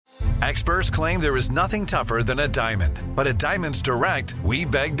Experts claim there is nothing tougher than a diamond. But at Diamonds Direct, we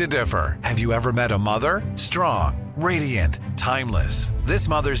beg to differ. Have you ever met a mother? Strong, radiant, timeless. This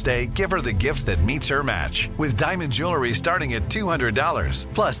Mother's Day, give her the gift that meets her match. With diamond jewelry starting at $200.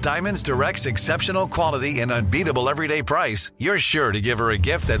 Plus Diamonds Direct's exceptional quality and unbeatable everyday price, you're sure to give her a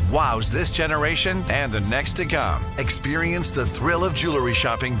gift that wows this generation and the next to come. Experience the thrill of jewelry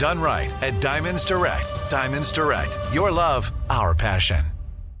shopping done right at Diamonds Direct. Diamonds Direct. Your love, our passion.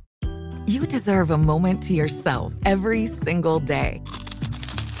 You deserve a moment to yourself every single day.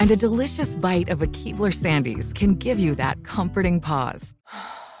 And a delicious bite of a Keebler Sandies can give you that comforting pause.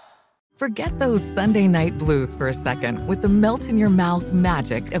 Forget those Sunday night blues for a second with the melt-in-your-mouth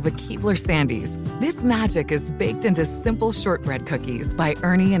magic of a Keebler Sandies. This magic is baked into simple shortbread cookies by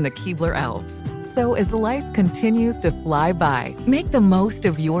Ernie and the Keebler Elves. So as life continues to fly by, make the most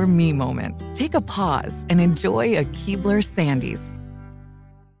of your me moment. Take a pause and enjoy a Keebler Sandies.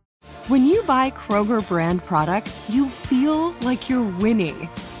 When you buy Kroger brand products, you feel like you're winning.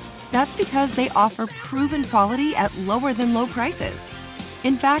 That's because they offer proven quality at lower than low prices.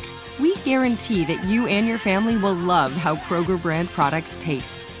 In fact, we guarantee that you and your family will love how Kroger brand products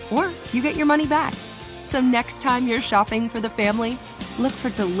taste, or you get your money back. So next time you're shopping for the family, look for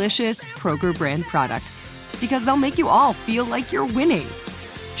delicious Kroger brand products, because they'll make you all feel like you're winning.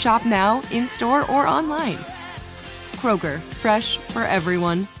 Shop now, in-store, or online. Kroger, fresh for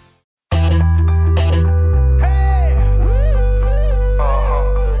everyone.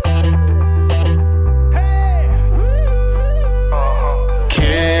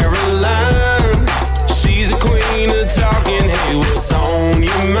 Talking, hey, what's on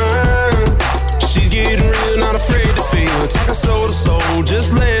your mind? She's getting real, not afraid to feel. Talking soul to soul,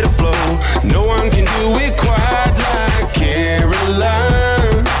 just let it flow. No one can do it quite like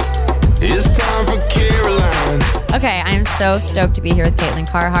Caroline. It's time for Caroline. Okay, I am so stoked to be here with Caitlin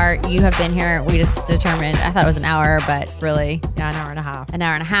Carhart. You have been here. We just determined, I thought it was an hour, but really... Yeah, an hour and a half. An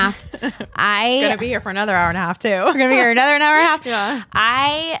hour and a half. I'm going to be here for another hour and a half, too. We're going to be here another an hour and a half? Yeah.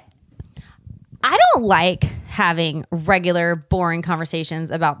 I don't like having regular boring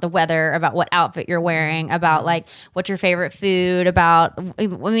conversations about the weather, about what outfit you're wearing, about like what's your favorite food, about, I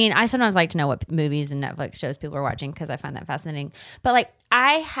mean, I sometimes like to know what movies and Netflix shows people are watching because I find that fascinating. But like,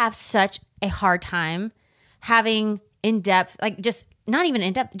 I have such a hard time having in-depth, like just not even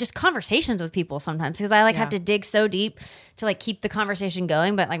in-depth, just conversations with people sometimes because I like have to dig so deep to like keep the conversation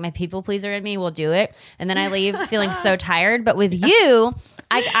going. But like my people pleaser in me will do it. And then I leave feeling so tired. But with you,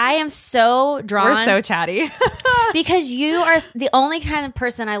 I am so drawn. We're so chatty. Because you are the only kind of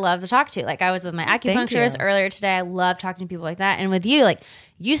person I love to talk to. Like I was with my acupuncturist earlier today. I love talking to people like that. And with you, like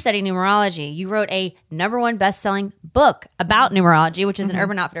you study numerology. You wrote a #1 best-selling book about numerology, which is an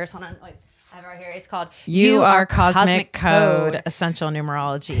Urban Outfitters. Hold on, wait. I have it right here. It's called You Are Cosmic Code, Essential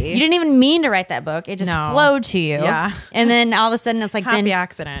Numerology. You didn't even mean to write that book. It just flowed to you. Yeah. And then all of a sudden it's like happy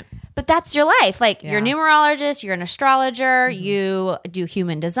accident. But that's your life. Like you're a numerologist, you're an astrologer, you do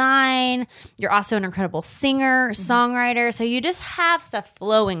human design. You're also an incredible singer, songwriter. So you just have stuff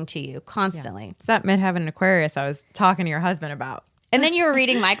flowing to you constantly. Yeah. It's that Midheaven Aquarius I was talking to your husband about. And then you were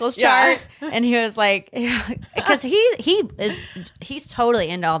reading Michael's chart and he was like, because he's totally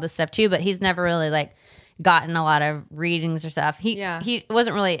into all this stuff too, but he's never really like gotten a lot of readings or stuff. He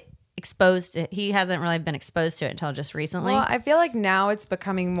wasn't really exposed to, he hasn't really been exposed to it until just recently. Well, I feel like now it's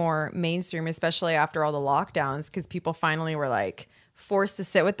becoming more mainstream, especially after all the lockdowns, because people finally were like forced to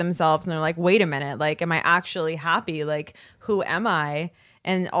sit with themselves and they're like, wait a minute, like, am I actually happy? Like, who am I?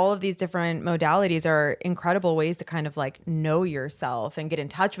 And all of these different modalities are incredible ways to kind of like know yourself and get in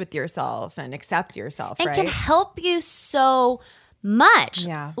touch with yourself and accept yourself, and right? can help you so much.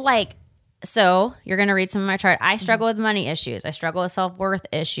 Yeah. Like, so you're going to read some of my chart. I struggle with money issues. I struggle with self-worth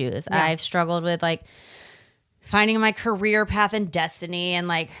issues. Yeah. I've struggled with like finding my career path and destiny. And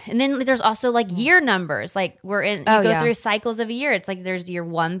like, and then there's also like year numbers. Like we're in, you go through cycles of a year. It's like there's year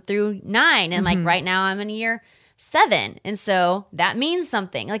 1 through 9. And like right now I'm in year 7. And so that means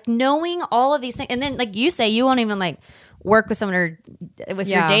something, like knowing all of these things. And then like you say, you won't even like work with someone or if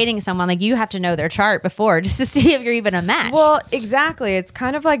you're dating someone, like you have to know their chart before just to see if you're even a match. Well, exactly. It's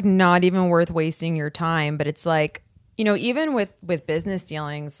kind of like not even worth wasting your time, but it's like, you know, even with business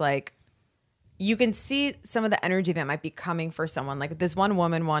dealings, like you can see some of the energy that might be coming for someone. Like this one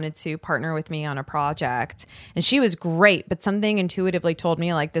woman wanted to partner with me on a project and she was great, but something intuitively told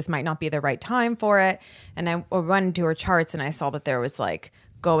me like this might not be the right time for it. And I went into her charts and I saw that there was like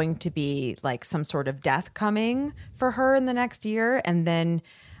going to be like some sort of death coming for her in the next year. And then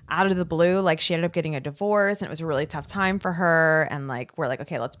out of the blue, like she ended up getting a divorce and it was a really tough time for her. And like, we're like,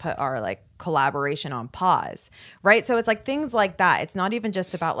 okay, let's put our like collaboration on pause. Right. So it's like things like that. It's not even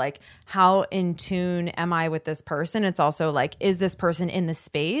just about like, how in tune am I with this person? It's also like, is this person in the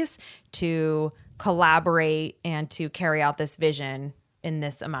space to collaborate and to carry out this vision in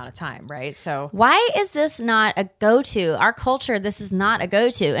this amount of time, right? So why is this not a go-to? Our culture, this is not a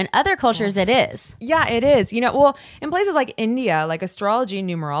go-to. In other cultures, it is. yeah, it is. You know, well, in places like India, like astrology and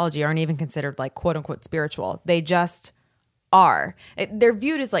numerology aren't even considered like quote unquote spiritual. They just are. They're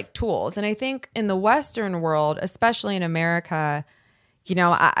viewed as like tools. And I think in the Western world, especially in America, you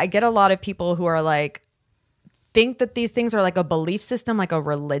know, I get a lot of people who are like, think that these things are like a belief system, like a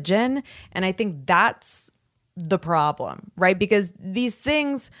religion. And I think that's the problem, right? Because these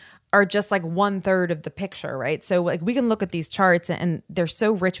things are just like 1/3 of the picture, right? So like we can look at these charts and they're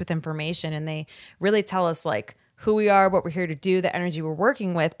so rich with information and they really tell us like who we are, what we're here to do, the energy we're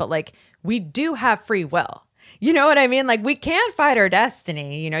working with, but like we do have free will. You know what I mean? Like we can't fight our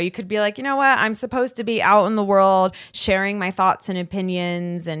destiny. You know, you could be like, you know what? I'm supposed to be out in the world sharing my thoughts and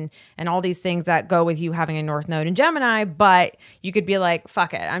opinions and all these things that go with you having a North Node in Gemini. But you could be like,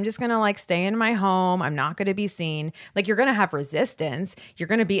 fuck it. I'm just going to like stay in my home. I'm not going to be seen. Like you're going to have resistance. You're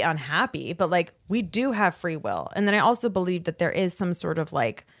going to be unhappy. But like we do have free will. And then I also believe that there is some sort of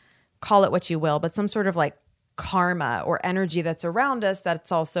like, call it what you will, but some sort of like karma or energy that's around us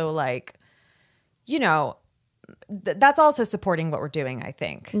that's also like, you know, that's also supporting what we're doing, I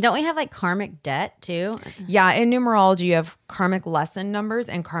think. Don't we have like karmic debt too? Yeah, in numerology, you have karmic lesson numbers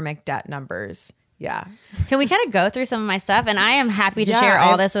and karmic debt numbers. Yeah. Can we kind of go through some of my stuff? And I am happy to share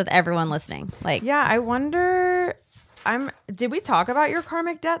all this with everyone listening. Like, yeah, I wonder. Did we talk about your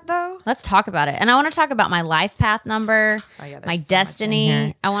karmic debt though? Let's talk about it. And I want to talk about my life path number, my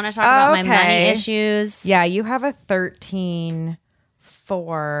destiny. I want to talk about my money issues. Yeah, you have a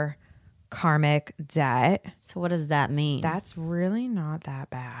 13-4 karmic debt. So what does that mean? That's really not that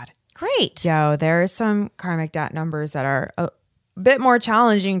bad. Great. Yo, there are some karmic debt numbers that are a bit more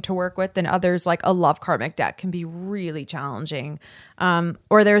challenging to work with than others. Like a love karmic debt can be really challenging.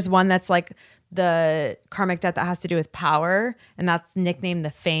 Or there's one that's like the karmic debt that has to do with power, and that's nicknamed the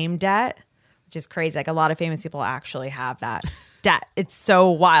fame debt, which is crazy. Like a lot of famous people actually have that debt. It's so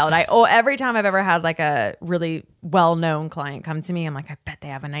wild. Every time I've ever had like a really well-known client come to me, I'm like, I bet they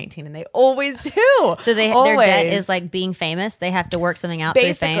have a 19, and they always do. So their debt is like being famous. They have to work something out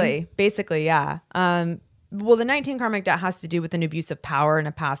through fame. Basically, yeah. Well, the 19 karmic debt has to do with an abuse of power in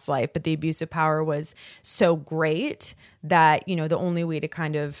a past life, but the abuse of power was so great that, you know, the only way to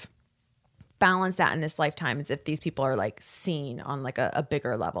kind of balance that in this lifetime is if these people are like seen on like a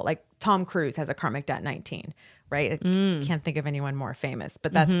bigger level. Like Tom Cruise has a karmic debt 19, right? Can't think of anyone more famous,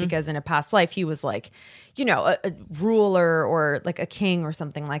 but that's because in a past life he was like, you know, a ruler or like a king or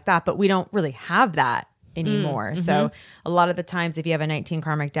something like that. But we don't really have that anymore. So a lot of the times if you have a 19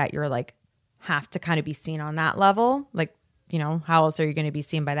 karmic debt, you're like have to kind of be seen on that level. Like, you know, how else are you going to be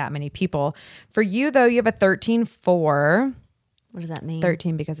seen by that many people? For you though, you have a 13-4. What does that mean?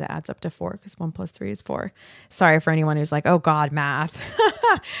 13 because it adds up to 4 because 1 + 3 is 4. Sorry for anyone who's like, oh God, math.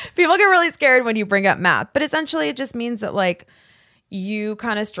 People get really scared when you bring up math. But essentially it just means that like you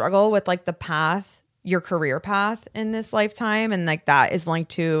kind of struggle with like the path, your career path in this lifetime. And like that is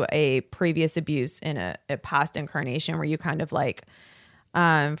linked to a previous abuse in a past incarnation where you kind of like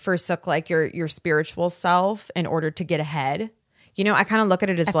forsook like your spiritual self in order to get ahead. You know, I kind of look at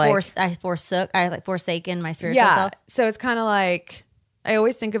it as I forsaken my spiritual self. So it's kind of like, I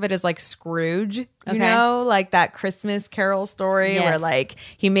always think of it as like Scrooge, you know, like that Christmas Carol story where like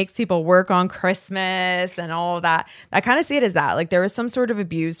he makes people work on Christmas and all of that. I kind of see it as that. Like there was some sort of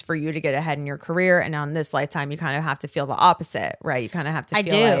abuse for you to get ahead in your career. And on this lifetime, you kind of have to feel the opposite, right? You kind of have to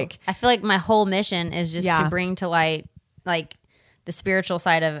feel like. I feel like my whole mission is just to bring to light, like, the spiritual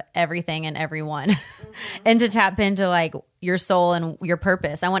side of everything and everyone and to tap into like your soul and your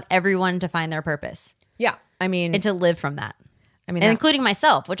purpose. I want everyone to find their purpose. Yeah. I mean, and to live from that. I mean, and including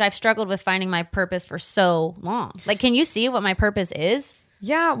myself, which I've struggled with finding my purpose for so long. Like, can you see what my purpose is?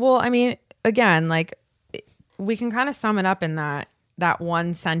 Yeah. Well, I mean, again, like we can kind of sum it up in that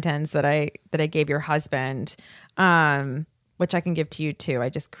one sentence that I gave your husband, which I can give to you too. I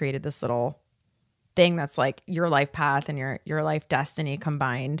just created this little thing that's like your life path and your life destiny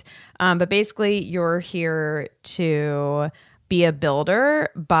combined. But basically you're here to be a builder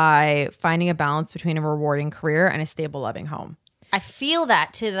by finding a balance between a rewarding career and a stable, loving home. I feel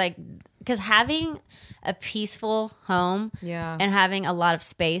that too, like, because having a peaceful home and having a lot of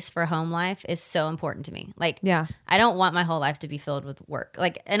space for home life is so important to me. Like, I don't want my whole life to be filled with work.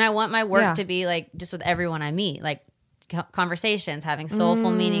 Like, and I want my work to be like just with everyone I meet. Like, conversations, having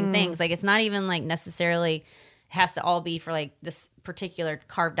soulful meaning things. Like it's not even like necessarily has to all be for like this particular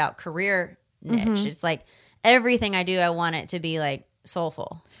carved out career niche. It's like everything I do, I want it to be like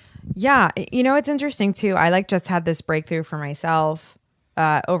soulful. Yeah. You know, it's interesting too. I like just had this breakthrough for myself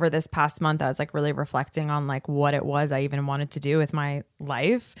over this past month. I was like really reflecting on like what it was I even wanted to do with my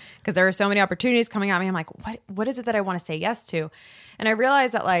life, because there were so many opportunities coming at me. I'm like, what is it that I want to say yes to? And I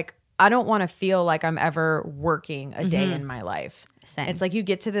realized that like, I don't want to feel like I'm ever working a day in my life. Same. It's like you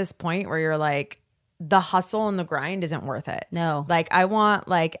get to this point where you're like, the hustle and the grind isn't worth it. No. Like I want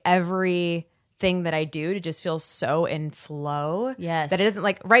like everything that I do to just feel so in flow. Yes. That it isn't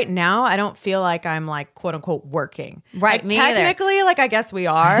like right now, I don't feel like I'm like quote unquote working. Right. Like, Me either. technically, like I guess we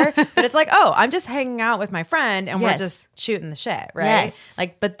are, but it's like, oh, I'm just hanging out with my friend and we're Yes. just shooting the shit. Right. Yes.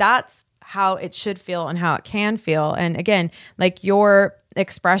 Like, but that's how it should feel and how it can feel. And again, like your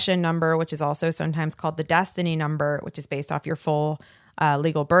expression number, which is also sometimes called the destiny number, which is based off your full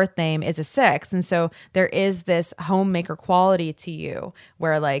legal birth name, is a 6. And so there is this homemaker quality to you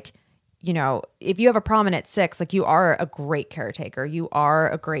where like, you know, if you have a prominent 6, like you are a great caretaker. You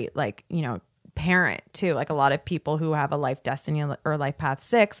are a great like, you know, parent too. Like a lot of people who have a life destiny or life path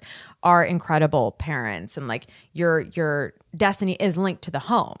 6 are incredible parents. And like your destiny is linked to the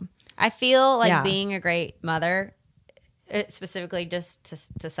home. I feel like Yeah. being a great mother, specifically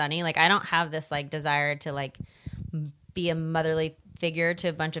just to Sunny, like I don't have this like desire to like be a motherly figure to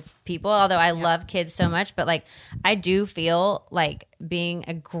a bunch of people, although I love kids so much, but like I do feel like being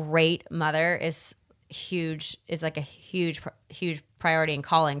a great mother is like a huge priority and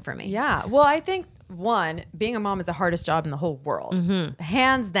calling for me. Yeah. Well, I think one, being a mom is the hardest job in the whole world.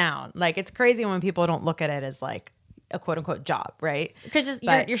 Hands down. Like it's crazy when people don't look at it as like a quote unquote job, right? Because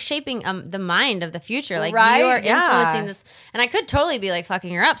But- you're shaping the mind of the future. Like Right? you are Yeah. influencing this. And I could totally be like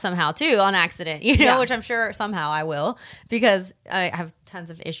fucking her up somehow too on accident, you know, Yeah. which I'm sure somehow I will, because I have tons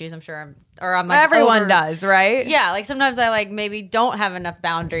of issues. I'm sure I'm like Everyone does, right? Yeah. Like sometimes I like maybe don't have enough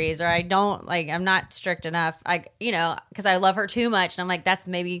boundaries, or I don't like, I'm not strict enough. You know, because I love her too much. And I'm like, that's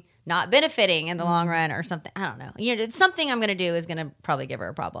maybe not benefiting in the long run or something. I don't know. You know, something I'm going to do is going to probably give her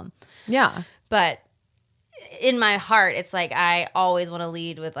a problem. Yeah. But in my heart, it's like I always want to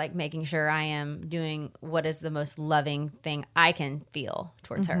lead with like making sure I am doing what is the most loving thing I can feel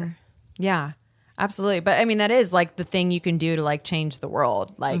towards her. Yeah, absolutely. But I mean, that is like the thing you can do to like change the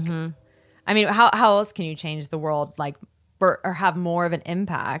world. Like, I mean, how else can you change the world? Like, or have more of an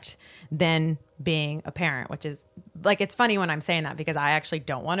impact than being a parent, which is like, it's funny when I'm saying that because I actually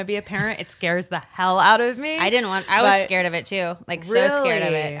don't want to be a parent. It scares the hell out of me. I was But- scared of it too. Like so scared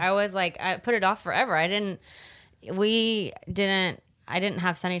of Really? it. I was like, I put it off forever. I didn't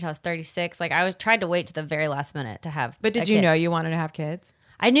have Sunny till I was 36. Like I tried to wait to the very last minute to have. But did a you kid. know you wanted to have kids?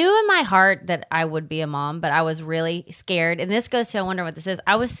 I knew in my heart that I would be a mom, but I was really scared. And this goes to, I wonder what this is.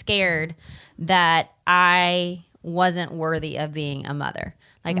 I was scared that I wasn't worthy of being a mother.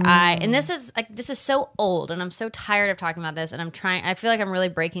 Like and this is so old, and I'm so tired of talking about this, and I feel like I'm really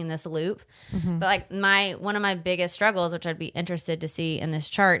breaking this loop. But like one of my biggest struggles, which I'd be interested to see in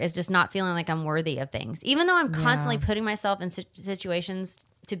this chart, is just not feeling like I'm worthy of things. Even though I'm constantly putting myself in situations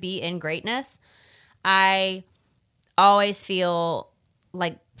to be in greatness, I always feel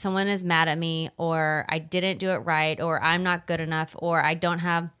like someone is mad at me, or I didn't do it right, or I'm not good enough, or I don't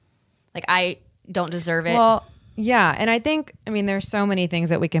deserve it. Well, yeah. And I think, I mean, there's so many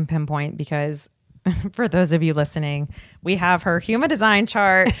things that we can pinpoint because for those of you listening, we have her human design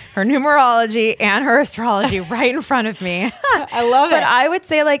chart, her numerology, and her astrology right in front of me. I love But it. I would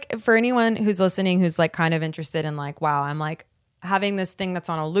say, like, for anyone who's listening who's like kind of interested in like, wow, I'm like having this thing that's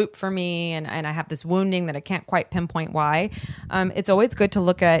on a loop for me, and I have this wounding that I can't quite pinpoint why. It's always good to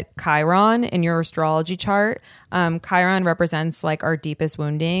look at Chiron in your astrology chart. Chiron represents like our deepest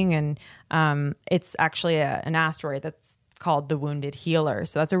wounding, and it's actually an asteroid that's called the Wounded Healer.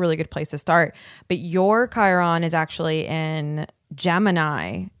 So that's a really good place to start. But your Chiron is actually in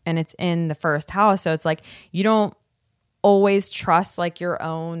Gemini, and it's in the first house. So it's like you don't always trust like your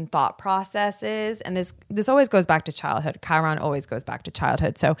own thought processes, and this always goes back to childhood. Chiron always goes back to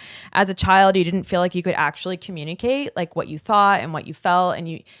childhood. So as a child, you didn't feel like you could actually communicate like what you thought and what you felt, and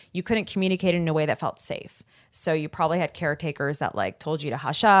you couldn't communicate in a way that felt safe. So you probably had caretakers that like told you to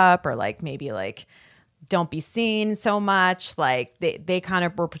hush up, or like maybe like don't be seen so much. Like they kind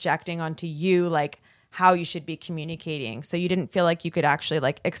of were projecting onto you like how you should be communicating. So you didn't feel like you could actually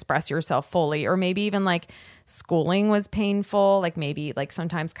like express yourself fully, or maybe even like schooling was painful. Like maybe like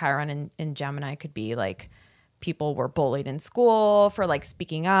sometimes Chiron in Gemini could be like people were bullied in school for like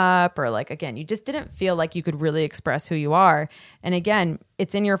speaking up, or like, again, you just didn't feel like you could really express who you are. And again,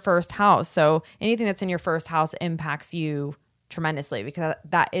 it's in your first house. So anything that's in your first house impacts you tremendously, because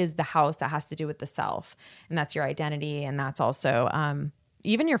that is the house that has to do with the self, and that's your identity. And that's also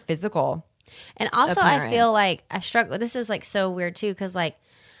even your physical. And also I feel appearance. like I struggle. This is like so weird too. Cause like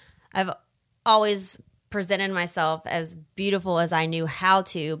I've always presented myself as beautiful as I knew how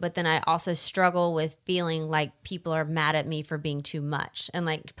to, but then I also struggle with feeling like people are mad at me for being too much and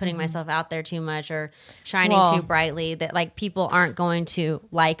like putting myself out there too much or shining too brightly, that like people aren't going to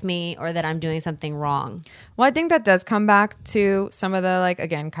like me or that I'm doing something wrong. Well, I think that does come back to some of the, like,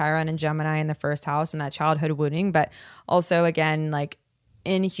 again, Chiron and Gemini in the first house and that childhood wounding, but also, again, like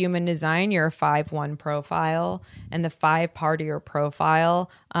in human design, you're a 5-1 profile, and the 5 part of your profile,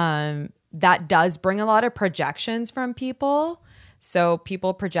 that does bring a lot of projections from people. So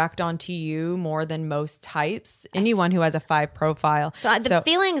people project onto you more than most types. Anyone who has a 5 profile. So the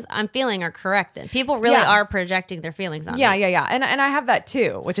feelings I'm feeling are correct then. People really are projecting their feelings on me. Yeah. And I have that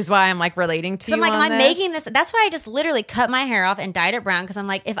too, which is why I'm like relating to you. I'm like, on am I this. making this? That's why I just literally cut my hair off and dyed it brown, because I'm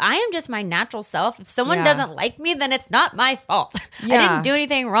like, if I am just my natural self, if someone doesn't like me, then it's not my fault. I didn't do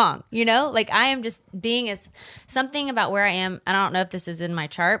anything wrong, you know? Like, I am just being as something about where I am. I don't know if this is in my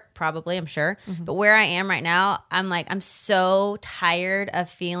chart, probably, I'm sure. But where I am right now, I'm like, I'm so tired of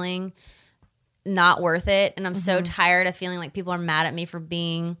feeling not worth it, and I'm so tired of feeling like people are mad at me for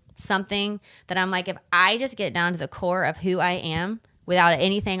being something, that I'm like, if I just get down to the core of who I am without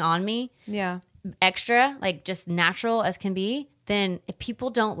anything on me, extra, like just natural as can be, then if people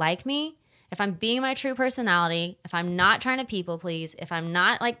don't like me, if I'm being my true personality, if I'm not trying to people please, if I'm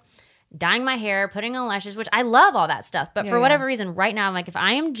not like dyeing my hair, putting on lashes, which I love all that stuff, but for whatever reason right now, I'm like, if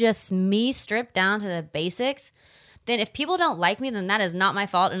I am just me stripped down to the basics, then if people don't like me, then that is not my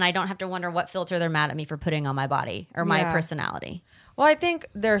fault, and I don't have to wonder what filter they're mad at me for putting on my body or my personality. Well, I think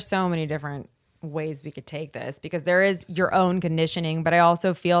there are so many different ways we could take this, because there is your own conditioning, but I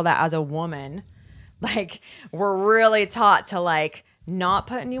also feel that as a woman, like, we're really taught to like not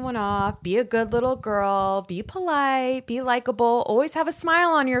put anyone off, be a good little girl, be polite, be likable, always have a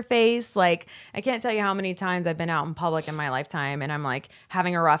smile on your face. Like, I can't tell you how many times I've been out in public in my lifetime and I'm like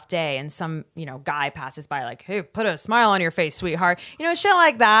having a rough day and some, guy passes by like, hey, put a smile on your face, sweetheart. Shit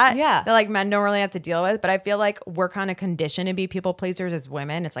like that. Yeah. That like men don't really have to deal with. But I feel like we're kind of conditioned to be people pleasers as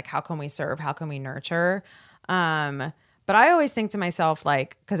women. It's like, how can we serve? How can we nurture? But I always think to myself,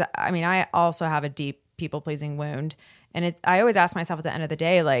 like, because I mean, I also have a deep people pleasing wound. And I always ask myself at the end of the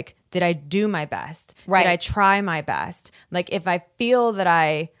day, like, did I do my best? Right. Did I try my best? Like, if I feel that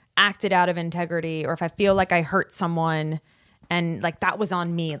I acted out of integrity, or if I feel like I hurt someone and like that was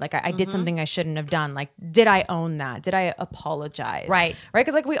on me, like I did something I shouldn't have done, like, did I own that? Did I apologize? Right. Right?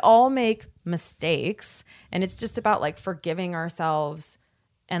 Because like we all make mistakes, and it's just about like forgiving ourselves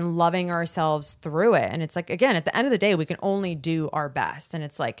and loving ourselves through it. And it's like, again, at the end of the day, we can only do our best. And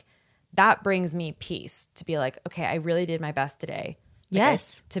it's like, that brings me peace to be like, okay, I really did my best today.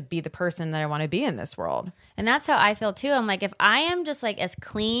 Yes. To be the person that I want to be in this world. And that's how I feel too. I'm like, if I am just like as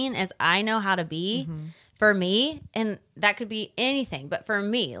clean as I know how to be for me, and that could be anything, but for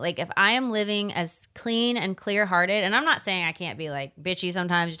me, like if I am living as clean and clear hearted, and I'm not saying I can't be like bitchy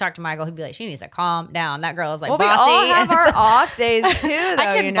sometimes. You talk to Michael, he'd be like, she needs to calm down. That girl is like bossy. We all have our off days too, though.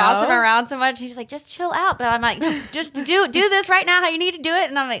 I can boss him around so much. He's like, just chill out. But I'm like, just do this right now how you need to do it.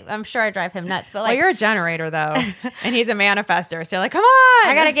 And I'm like, I'm sure I drive him nuts. But like, well, you're a generator though, and he's a manifester. So you're like, come on.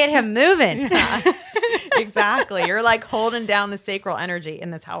 I got to get him moving. Exactly. You're like holding down the sacral energy in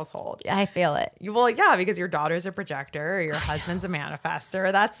this household. I feel it. Well, yeah, because your daughter's a projector, your husband's a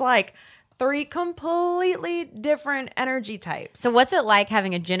manifester. That's like 3 completely different energy types. So what's it like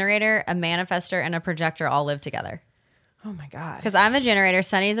having a generator, a manifester, and a projector all live together? Oh my God. Because I'm a generator,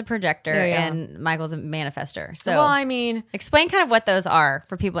 Sunny's a projector, Yeah. and Michael's a manifester. So well, I mean, explain kind of what those are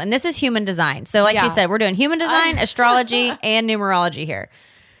for people. And this is human design. So like Yeah. she said, we're doing human design, astrology, and numerology here,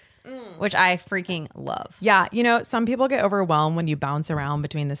 which I freaking love. yeah, some people get overwhelmed when you bounce around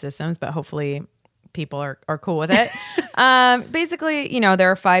between the systems, but hopefully people are cool with it. Basically,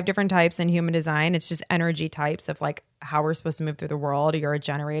 there are 5 different types in human design. It's just energy types of like how we're supposed to move through the world. You're a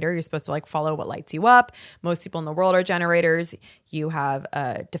generator. You're supposed to like follow what lights you up. Most people in the world are generators. You have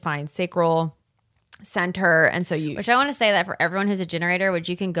a defined sacral center. And so Which I want to say that for everyone who's a generator, which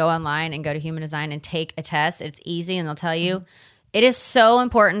you can go online and go to human design and take a test. It's easy, and they'll tell you. It is so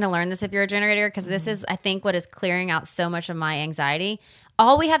important to learn this if you're a generator, because this is, I think, what is clearing out so much of my anxiety.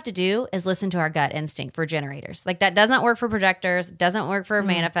 All we have to do is listen to our gut instinct for generators. Like that doesn't work for projectors, doesn't work for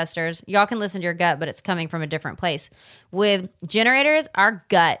manifestors. Y'all can listen to your gut, but it's coming from a different place. With generators, our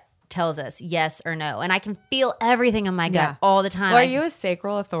gut tells us yes or no. And I can feel everything in my gut Yeah. all the time. Well, are you a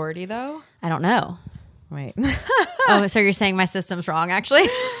sacral authority though? I don't know. Wait. Oh, so you're saying my system's wrong, actually?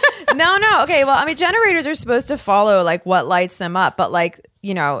 No. Okay. Well, I mean, generators are supposed to follow like what lights them up, but like,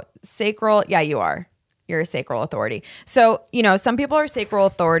 sacral. Yeah, you are. You're a sacral authority. So, some people are sacral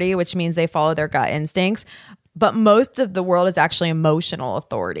authority, which means they follow their gut instincts, but most of the world is actually emotional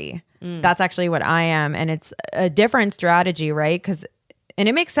authority. That's actually what I am. And it's a different strategy, right? And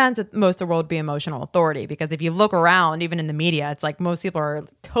it makes sense that most of the world be emotional authority, because if you look around, even in the media, it's like most people are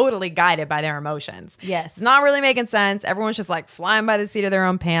totally guided by their emotions. Yes. It's not really making sense. Everyone's just like flying by the seat of their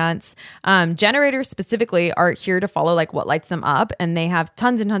own pants. Generators specifically are here to follow like what lights them up, and they have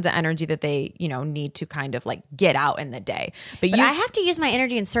tons and tons of energy that they, need to kind of like get out in the day. But I have to use my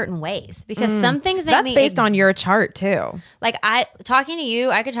energy in certain ways, because some things make that's me based on your chart too. like talking to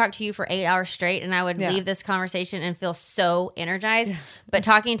you, I could talk to you for 8 hours straight and I would leave this conversation and feel so energized. But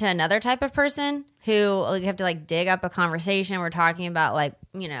talking to another type of person who you have to like dig up a conversation, we're talking about like,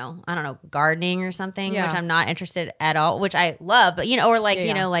 I don't know, gardening or something, which I'm not interested at all, which I love, but or like,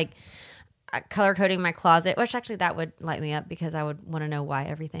 like color coding my closet, which actually that would light me up, because I would want to know why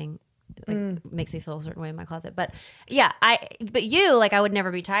everything makes me feel a certain way in my closet. But yeah, but you, like, I would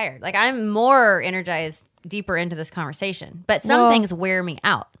never be tired. Like, I'm more energized deeper into this conversation, but some things wear me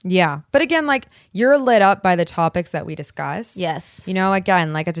out. Yeah. But again, like, you're lit up by the topics that we discuss. Yes.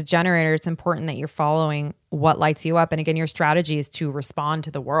 Again, like as a generator, it's important that you're following what lights you up. And again, your strategy is to respond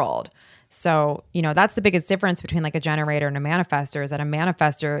to the world. So, that's the biggest difference between like a generator and a manifestor, is that a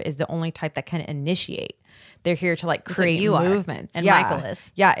manifestor is the only type that can initiate. They're here to like create movements. And Michael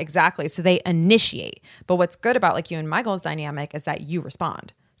is. Yeah, exactly. So they initiate. But what's good about like you and Michael's dynamic is that you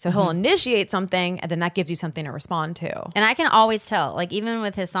respond. So he'll initiate something, and then that gives you something to respond to. And I can always tell, like, even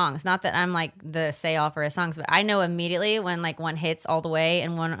with his songs, not that I'm like the say-all for his songs, but I know immediately when like one hits all the way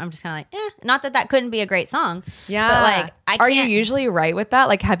and one I'm just kind of like, not that couldn't be a great song. Yeah. But like, Are you usually right with that?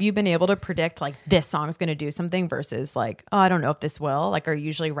 Like, have you been able to predict like this song's going to do something versus like, oh, I don't know if this will? Like, are you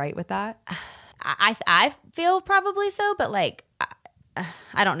usually right with that? I feel probably so, but like,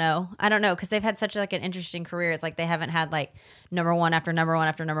 I don't know, because they've had such like an interesting career. It's like they haven't had like number one after number one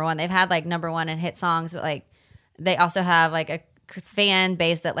after number one. They've had like number one and hit songs, but like they also have like a fan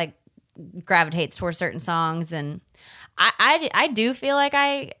base that like gravitates towards certain songs. And I do feel like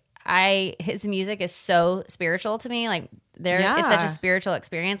his music is so spiritual to me. Like it's such a spiritual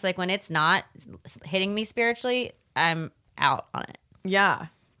experience. Like when it's not hitting me spiritually, I'm out on it. Yeah.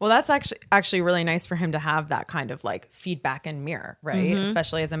 Well, that's actually really nice for him to have that kind of like feedback and mirror, right?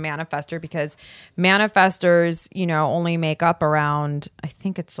 Especially as a manifestor, because manifestors, only make up around, I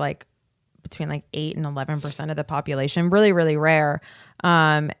think it's like between like 8 and 11% of the population, really, really rare.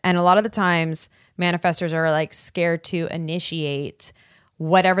 And a lot of the times manifestors are like scared to initiate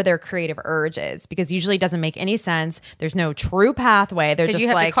whatever their creative urge is, because usually it doesn't make any sense. There's no true pathway. They're just you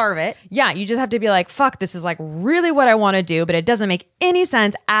have like, to carve it. Yeah, you just have to be like, fuck, this is like really what I want to do, but it doesn't make any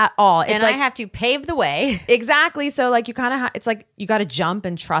sense at all. It's and like, I have to pave the way. Exactly. So like you kind of it's like you got to jump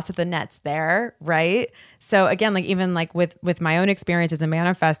and trust that the net's there, right? So again, like even like with my own experience as a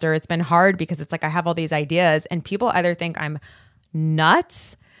manifestor, it's been hard because it's like I have all these ideas and people either think I'm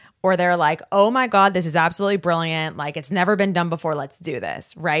nuts, or they're like, oh my God, this is absolutely brilliant. Like it's never been done before. Let's do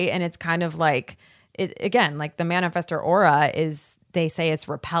this. Right. And it's kind of like, again, like the manifestor aura is, they say it's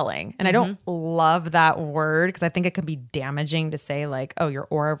repelling. And I don't love that word because I think it can be damaging to say like, oh, your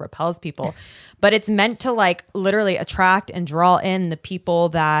aura repels people. But it's meant to like literally attract and draw in the people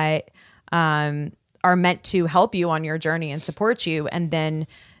that are meant to help you on your journey and support you. And then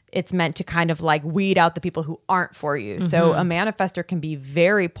it's meant to kind of like weed out the people who aren't for you. So a manifestor can be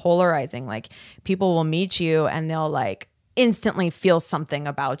very polarizing. Like people will meet you and they'll like instantly feel something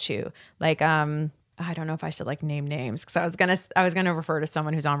about you. Like, I don't know if I should like name names because I was gonna refer to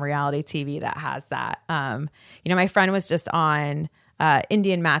someone who's on reality TV that has that. My friend was just on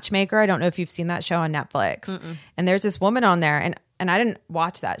Indian Matchmaker. I don't know if you've seen that show on Netflix. And there's this woman on there, and I didn't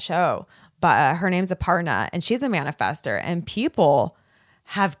watch that show, but her name's Aparna, and she's a manifestor, and people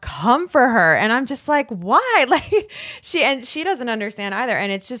have come for her, and I'm just like, why? Like she doesn't understand either, and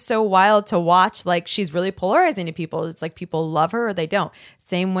it's just so wild to watch. Like she's really polarizing to people. It's like people love her or they don't.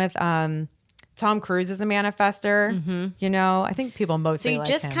 Same with Tom Cruise is a manifestor. I think people mostly so you like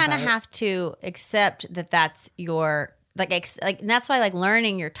just him, kind of but have to accept that that's your and that's why like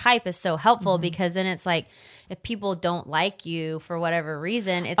learning your type is so helpful because then it's like if people don't like you for whatever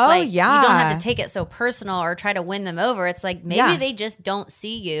reason, it's you don't have to take it so personal or try to win them over. It's like maybe they just don't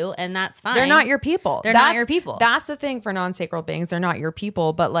see you, and that's fine. They're not your people. They're not your people. That's the thing for non-sacral beings. They're not your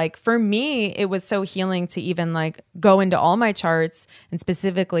people. But like for me, it was so healing to even like go into all my charts, and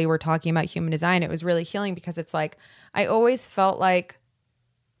specifically we're talking about human design. It was really healing because it's like I always felt like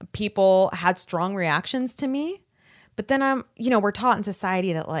people had strong reactions to me. But then we're taught in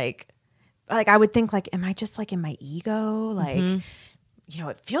society that like I would think like, am I just like in my ego? Like,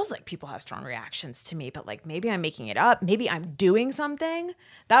 it feels like people have strong reactions to me, but like maybe I'm making it up. Maybe I'm doing something.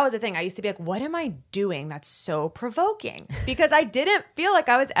 That was the thing. I used to be like, what am I doing that's so provoking? Because I didn't feel like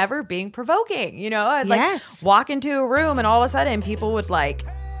I was ever being provoking. I'd like walk into a room and all of a sudden people would like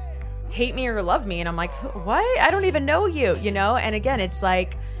hate me or love me. And I'm like, what? I don't even know you, And again, it's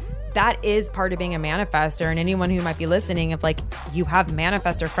like, that is part of being a manifestor. And anyone who might be listening, if like you have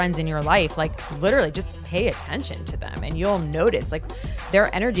manifestor friends in your life, like literally just pay attention to them and you'll notice like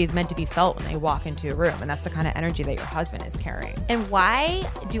their energy is meant to be felt when they walk into a room. And that's the kind of energy that your husband is carrying. And why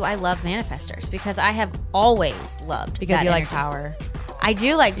do I love manifestors? Because I have always loved because that you energy. like power. I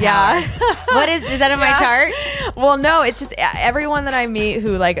do like power. Yeah. Is that in my chart? Well, no, it's just everyone that I meet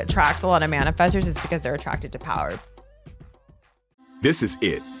who like attracts a lot of manifestors is because they're attracted to power. This is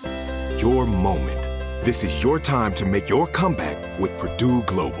it. Your moment. This is your time to make your comeback with Purdue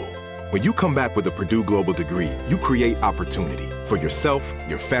Global. When you come back with a Purdue Global degree, you create opportunity for yourself,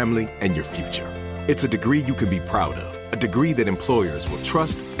 your family, and your future. It's a degree you can be proud of, a degree that employers will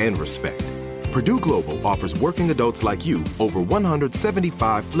trust and respect. Purdue Global offers working adults like you over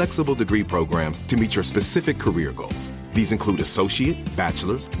 175 flexible degree programs to meet your specific career goals. These include associate,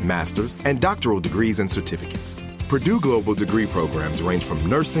 bachelor's, master's, and doctoral degrees and certificates. Purdue Global degree programs range from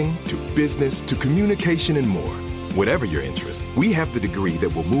nursing to business to communication and more. Whatever your interest, we have the degree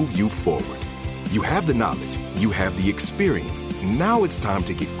that will move you forward. You have the knowledge, you have the experience. Now it's time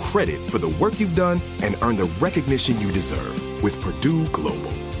to get credit for the work you've done and earn the recognition you deserve with Purdue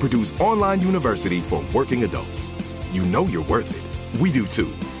Global, Purdue's online university for working adults. You know you're worth it. We do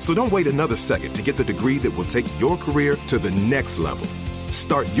too. So don't wait another second to get the degree that will take your career to the next level.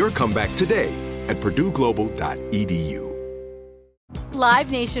 Start your comeback today at purdueglobal.edu.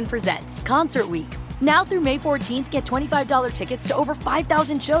 Live Nation presents Concert Week. Now through May 14th, get $25 tickets to over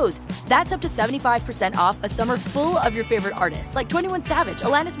 5,000 shows. That's up to 75% off a summer full of your favorite artists like 21 Savage,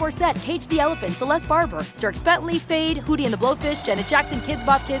 Alanis Morissette, Cage the Elephant, Celeste Barber, Dierks Bentley, Fade, Hootie and the Blowfish, Janet Jackson, Kidz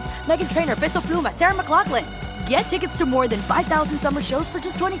Bop Kids, Meghan Trainor, Peso Pluma, Sarah McLachlan. Get tickets to more than 5,000 summer shows for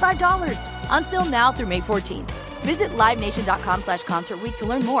just $25. On sale now through May 14th. Visit LiveNation.com/Concert Week to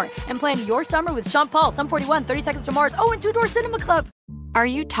learn more and plan your summer with Sean Paul, Sum 41, 30 Seconds to Mars, and Two Door Cinema Club. Are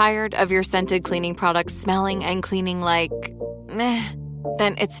you tired of your scented cleaning products smelling and cleaning like meh?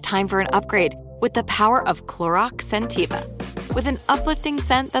 Then it's time for an upgrade with the power of Clorox Scentiva. With an uplifting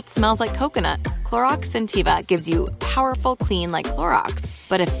scent that smells like coconut, Clorox Scentiva gives you powerful clean like Clorox,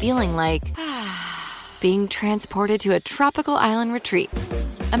 but a feeling like being transported to a tropical island retreat.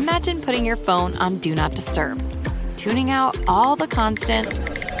 Imagine putting your phone on Do Not Disturb, tuning out all the constant,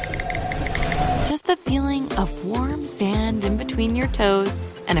 just the feeling of warm sand in between your toes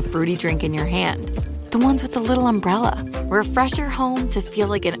and a fruity drink in your hand. The ones with the little umbrella. Refresh your home to feel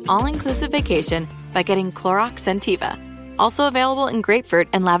like an all-inclusive vacation by getting Clorox Scentiva. Also available in grapefruit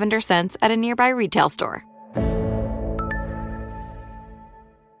and lavender scents at a nearby retail store.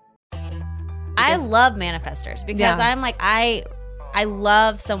 I love manifestors because I'm like, I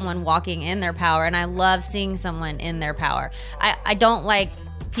love someone walking in their power, and I love seeing someone in their power. I don't like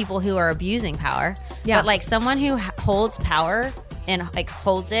people who are abusing power, but like someone who holds power and like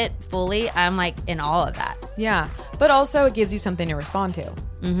holds it fully, I'm like in all of that. Yeah, but also it gives you something to respond to.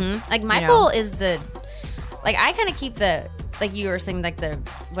 Like Michael is like I kind of keep the, like you were saying, like the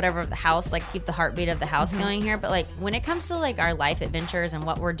whatever of the house, like keep the heartbeat of the house going here. But like when it comes to like our life adventures and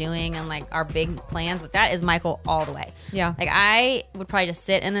what we're doing and like our big plans, like that is Michael all the way. Yeah. Like I would probably just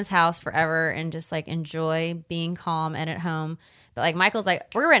sit in this house forever and just like enjoy being calm and at home. But like Michael's like,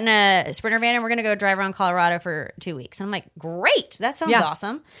 we're renting a Sprinter van and we're going to go drive around Colorado for 2 weeks. And I'm like, great. That sounds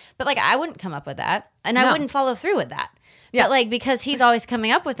awesome. But like, I wouldn't come up with that. And I wouldn't follow through with that. Yeah. But like, because he's always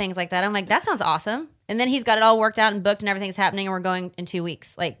coming up with things like that, I'm like, that sounds awesome. And then he's got it all worked out and booked and everything's happening and we're going in 2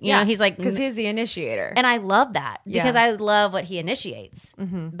 weeks. Like, you know, he's like, because he's the initiator. And I love that because I love what he initiates.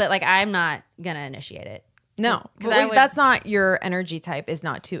 But like, I'm not going to initiate it. No, 'Cause I would- that's not your energy type, is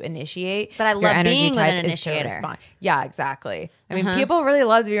not to initiate. But I Your love energy being with type an is to initiator. respond. Yeah, exactly. I mean, people really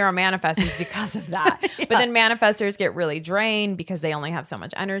love to be around manifestors because of that. But then manifestors get really drained because they only have so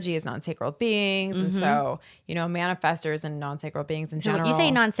much energy as non-sacral beings. And so, manifestors and non-sacral beings in So general, when you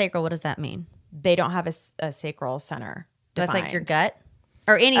say non-sacral, what does that mean? they don't have a sacral center. So that's like your defined. gut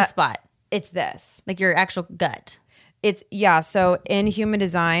or any spot, It's this. like your actual gut. So in human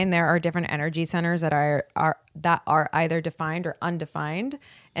design, there are different energy centers that are either defined or undefined.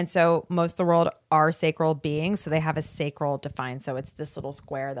 And so most of the world are sacral beings. So they have a sacral defined. So it's this little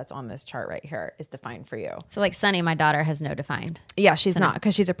square that's on this chart right here is defined for you. So like Sunny, my daughter, has no defined. Yeah, she's not,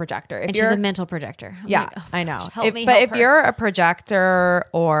 because she's a projector. And she's a mental projector. I'm Yeah, like, oh, I know. gosh, help me But help if her. you're a projector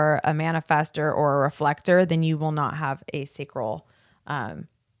or a manifestor or a reflector, then you will not have a sacral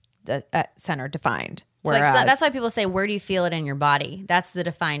center defined. So like, that's why people say, where do you feel it in your body? That's the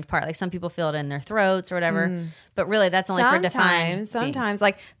defined part. Like some people feel it in their throats or whatever, but really that's only for defined. Sometimes,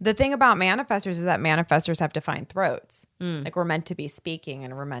 like the thing about manifestors is that manifestors have defined throats. Like we're meant to be speaking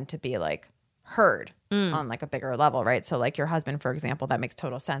and we're meant to be like heard on like a bigger level, right? So like your husband, for example, that makes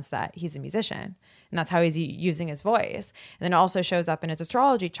total sense that he's a musician and that's how he's using his voice. And then it also shows up in his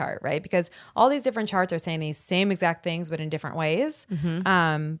astrology chart, right? Because all these different charts are saying these same exact things, but in different ways.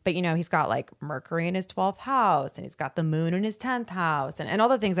 But he's got like Mercury in his 12th house and he's got the moon in his 10th house and all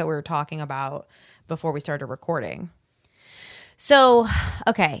the things that we were talking about before we started recording. So,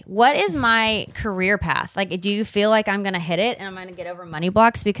 okay, what is my career path? Like, do you feel like I'm going to hit it and I'm going to get over money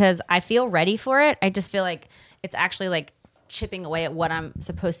blocks? Because I feel ready for it. I just feel like it's actually like chipping away at what I'm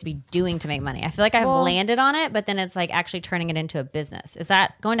supposed to be doing to make money. I feel like I've landed on it, but then it's like actually turning it into a business. Is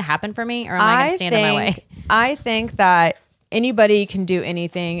that going to happen for me, or am I going to stand in my way? I think that anybody can do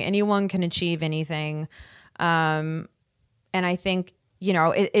anything. Anyone can achieve anything. And I think,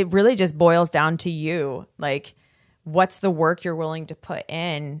 it really just boils down to you. Like, what's the work you're willing to put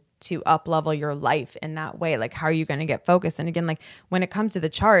in to up level your life in that way? Like, how are you going to get focused? And again, like when it comes to the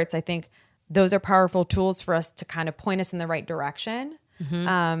charts, I think those are powerful tools for us to kind of point us in the right direction.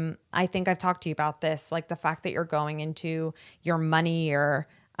 I think I've talked to you about this, like the fact that you're going into your money year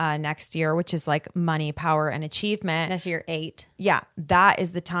next year, which is like money, power, and achievement. That's year 8. Yeah, that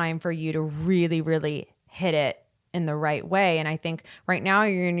is the time for you to really, really hit it in the right way. And I think right now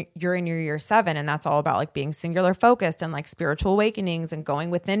you're in your year 7, and that's all about like being singular focused and like spiritual awakenings and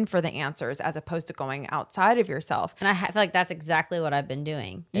going within for the answers as opposed to going outside of yourself. And I feel like that's exactly what I've been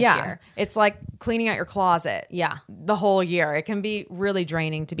doing this year. It's like cleaning out your closet. Yeah. The whole year. It can be really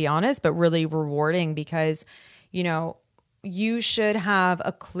draining, to be honest, but really rewarding because, you should have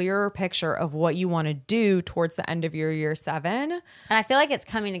a clearer picture of what you want to do towards the end of your year 7. And I feel like it's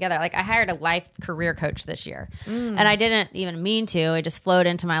coming together. Like I hired a life career coach this year and I didn't even mean to. It just flowed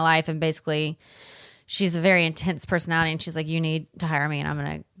into my life, and basically she's a very intense personality and she's like, you need to hire me and I'm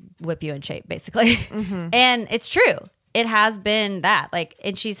going to whip you in shape, basically. And it's true. It has been that. Like,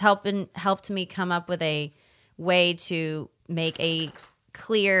 and she's helped me come up with a way to make a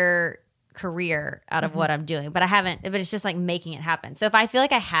clear career out of what I'm doing, but it's just like making it happen. So if I feel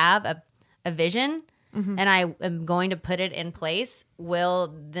like I have a vision and I am going to put it in place,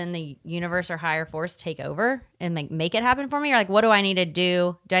 will then the universe or higher force take over and make it happen for me? Or like, what do I need to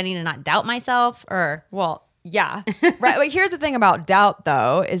do? Do I need to not doubt myself? Or well, yeah. Right. But here's the thing about doubt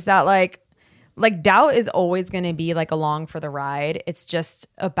though, is that like doubt is always going to be like along for the ride. It's just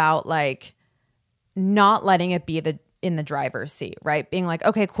about like not letting it be in the driver's seat, right? Being like,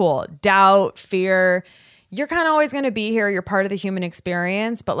 okay, cool. Doubt, fear, you're kind of always going to be here. You're part of the human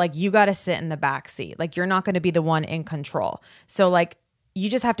experience, but like you got to sit in the back seat. Like you're not going to be the one in control. So like you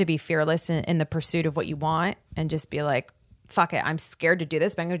just have to be fearless in the pursuit of what you want and just be like, fuck it. I'm scared to do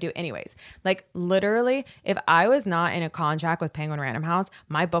this, but I'm going to do it anyways. Like literally, if I was not in a contract with Penguin Random House,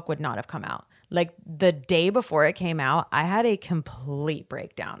 my book would not have come out. Like the day before it came out, I had a complete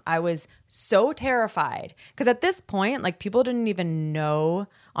breakdown. I was so terrified because at this point, like people didn't even know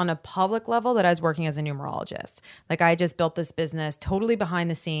on a public level that I was working as a numerologist. Like I just built this business totally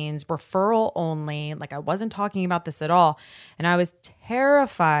behind the scenes, referral only. Like I wasn't talking about this at all. And I was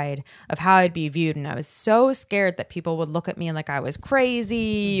terrified of how I'd be viewed. And I was so scared that people would look at me like I was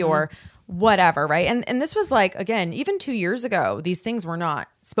crazy or whatever, right? And this was like, again, even 2 years ago, these things were not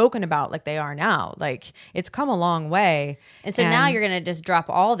spoken about like they are now. Like it's come a long way. And so now you're going to just drop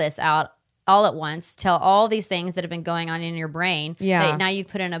all this out all at once, tell all these things that have been going on in your brain that now you've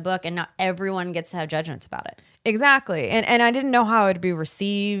put in a book, and now everyone gets to have judgments about it. Exactly. And I didn't know how it would be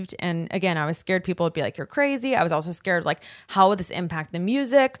received. And again, I was scared people would be like, you're crazy. I was also scared, like, how would this impact the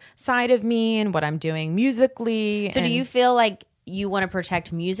music side of me and what I'm doing musically? So do you feel like you want to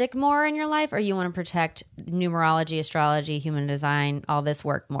protect music more in your life, or you want to protect numerology, astrology, human design, all this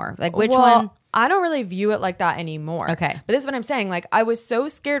work more? Like which one? I don't really view it like that anymore. Okay. But this is what I'm saying. Like, I was so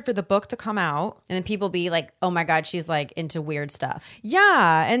scared for the book to come out. And then people be like, oh my God, she's like into weird stuff.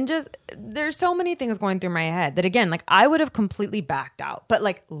 Yeah. And just, there's so many things going through my head that, again, like, I would have completely backed out. But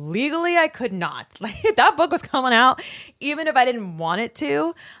like, legally, I could not. Like, that book was coming out, even if I didn't want it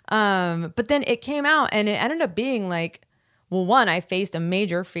to. But then it came out and it ended up being like, well, one, I faced a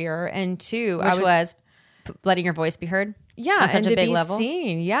major fear. And two, Which was letting your voice be heard? Yeah, on such and a to big be level.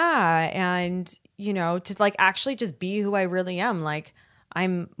 seen. Yeah, and you know, to like actually just be who I really am. Like,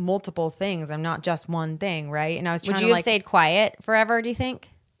 I'm multiple things. I'm not just one thing, right? And I was trying Would to you have like, stayed quiet forever, do you think?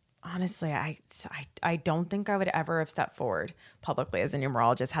 honestly, I don't think I would ever have stepped forward publicly as a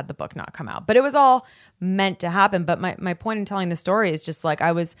numerologist had the book not come out. But it was all meant to happen. But my point in telling the story is just like,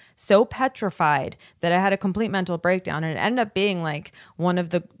 I was so petrified that I had a complete mental breakdown, and it ended up being like one of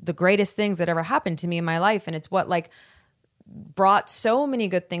the greatest things that ever happened to me in my life. And it's what like brought so many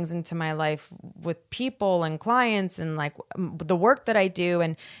good things into my life with people and clients and like the work that I do.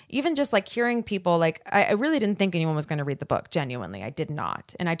 And even just like hearing people, like I really didn't think anyone was going to read the book. Genuinely, I did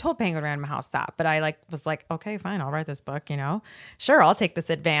not. And I told Penguin Random House that, but I like was like, okay, fine, I'll write this book, you know, sure, I'll take this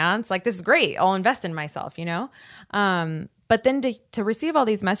advance. Like, this is great. I'll invest in myself, you know? But then to receive all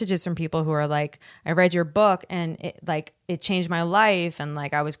these messages from people who are like, I read your book and it changed my life, and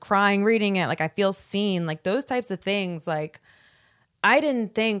like I was crying reading it, like I feel seen, like those types of things. Like, I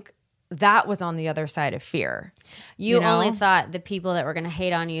didn't think that was on the other side of fear. You know? only thought the people that were going to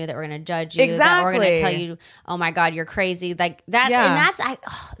hate on you, that were going to judge you, that were going to tell you, oh my God, you're crazy. Like that. Yeah.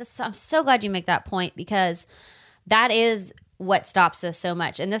 And I'm so glad you make that point, because that is what stops us so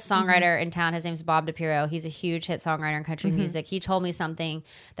much. And this songwriter in town, his name's Bob DiPiero. He's a huge hit songwriter in country music. He told me something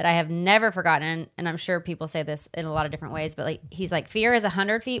that I have never forgotten. And I'm sure people say this in a lot of different ways, but like, he's like, fear is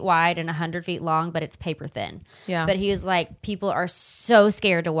 100 feet wide and 100 feet long, but it's paper thin. Yeah. But he was like, people are so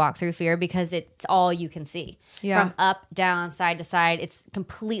scared to walk through fear because it's all you can see. Yeah. From up, down, side to side. It's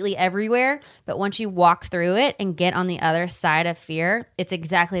completely everywhere. But once you walk through it and get on the other side of fear, it's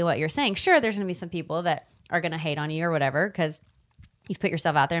exactly what you're saying. Sure, there's going to be some people that are going to hate on you or whatever, because you've put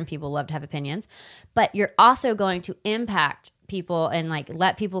yourself out there and people love to have opinions, but you're also going to impact people and like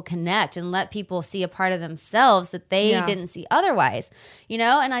let people connect and let people see a part of themselves that they didn't see otherwise, you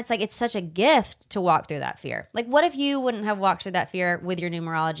know? And it's like, it's such a gift to walk through that fear. Like, what if you wouldn't have walked through that fear with your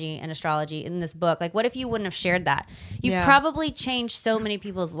numerology and astrology in this book? Like, what if you wouldn't have shared that? You've probably changed so many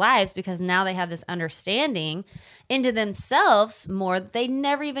people's lives because now they have this understanding into themselves more that they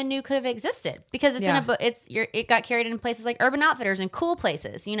never even knew could have existed, because it's in a book. It got carried in places like Urban Outfitters and cool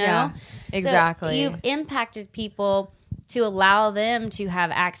places, you know? Yeah, exactly. So you've impacted people to allow them to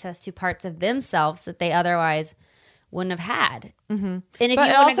have access to parts of themselves that they otherwise wouldn't have had. Mm-hmm. And if but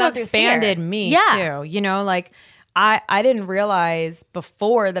you it also go through expanded fear, me too. You know, like I didn't realize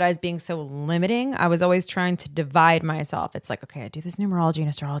before that I was being so limiting. I was always trying to divide myself. It's like, okay, I do this numerology and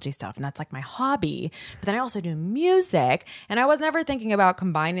astrology stuff, and that's like my hobby. But then I also do music, and I was never thinking about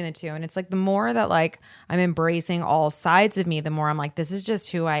combining the two. And it's like, the more that like I'm embracing all sides of me, the more I'm like, this is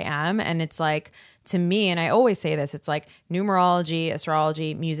just who I am. And it's like, to me, and I always say this, it's like numerology,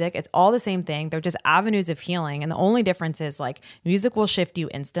 astrology, music, it's all the same thing. They're just avenues of healing. And the only difference is like music will shift you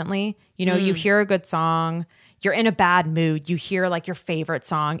instantly. You know, you hear a good song, you're in a bad mood, you hear like your favorite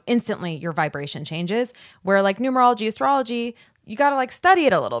song, instantly your vibration changes. Where like numerology, astrology, you got to like study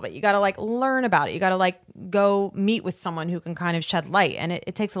it a little bit. You got to like learn about it. You got to like go meet with someone who can kind of shed light. And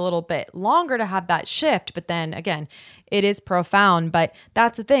it takes a little bit longer to have that shift. But then again, it is profound. But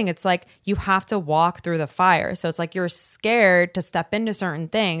that's the thing. It's like you have to walk through the fire. So it's like you're scared to step into certain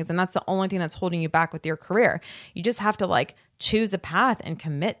things. And that's the only thing that's holding you back with your career. You just have to like choose a path and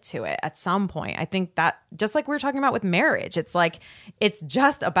commit to it at some point. I think that, just like we were talking about with marriage, it's like, it's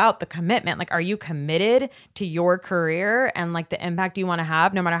just about the commitment. Like, are you committed to your career and like the impact you want to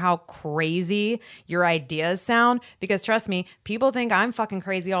have, no matter how crazy your ideas sound? Because trust me, people think I'm fucking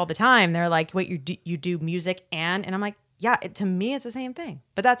crazy all the time. They're like, wait, you do music and I'm like, yeah, to me, it's the same thing,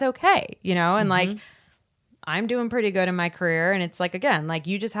 but that's okay, you know? And like, I'm doing pretty good in my career. And it's like, again, like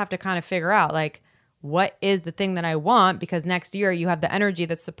you just have to kind of figure out like, what is the thing that I want? Because next year you have the energy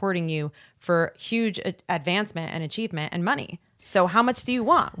that's supporting you for huge advancement and achievement and money. So how much do you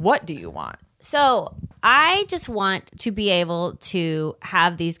want? What do you want? So I just want to be able to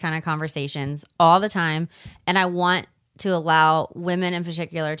have these kind of conversations all the time. And I want to allow women in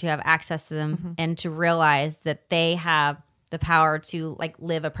particular to have access to them and to realize that they have the power to like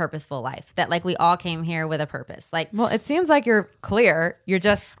live a purposeful life, that like we all came here with a purpose. Like, well, it seems like you're clear.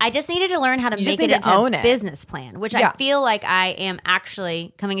 I just needed to learn how to You make just it need into to own a it. business plan, which Yeah. I feel like I am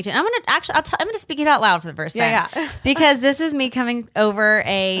actually coming into. And I'm going to speak it out loud for the first time. Yeah. Because this is me coming over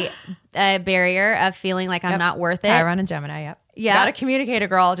a barrier of feeling like I'm not worth it. Chiron and Gemini, yep. Yeah. You gotta communicate it,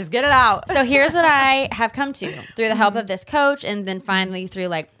 girl. Just get it out. So here's what I have come to through the help of this coach, and then finally through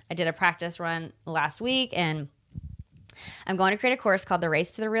like I did a practice run last week, and I'm going to create a course called The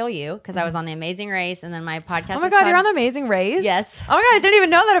Race to the Real You, because I was on The Amazing Race, and then my podcast. Oh my is God, called, you're on The Amazing Race? Yes. Oh my God, I didn't even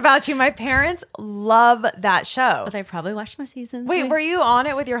know that about you. My parents love that show. They probably watched my seasons. Wait, were you on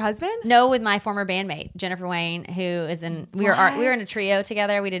it with your husband? No, with my former bandmate Jennifer Wayne, who is in. We were in a trio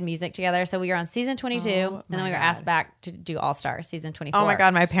together. We did music together. So we were on season 22, and then we were asked back to do All Stars season 24. Oh my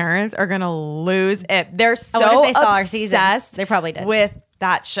God, my parents are gonna lose it. They're so what if they saw our seasons? obsessed. They probably did. With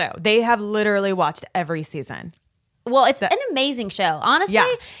that show. They have literally watched every season. Well, it's an amazing show. Honestly, Yeah.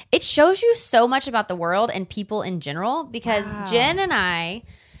 it shows you so much about the world and people in general, because Jen and I,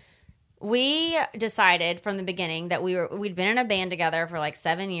 we decided from the beginning that we'd been in a band together for like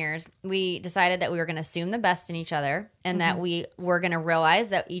 7 years. We decided that we were going to assume the best in each other, and that we were going to realize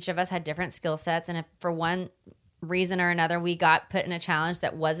that each of us had different skill sets. And if for one reason or another we got put in a challenge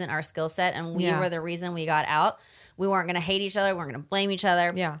that wasn't our skill set and we were the reason we got out, we weren't going to hate each other. We weren't going to blame each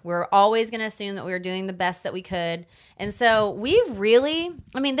other. Yeah. We were always going to assume that we were doing the best that we could. And so we really,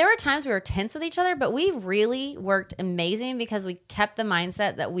 I mean, there were times we were tense with each other, but we really worked amazing because we kept the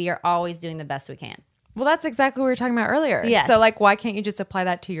mindset that we are always doing the best we can. Well, that's exactly what we were talking about earlier. Yes. So, like, why can't you just apply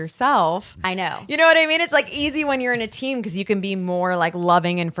that to yourself? I know. You know what I mean? It's like easy when you're in a team because you can be more like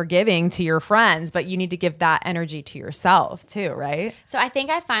loving and forgiving to your friends, but you need to give that energy to yourself too, right? So I think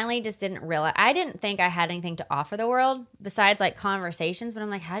I finally just didn't realize, I didn't think I had anything to offer the world besides like conversations, but I'm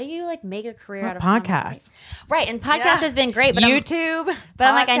like, how do you like make a career out of podcasts? conversation? Right. And podcast has been great, but YouTube.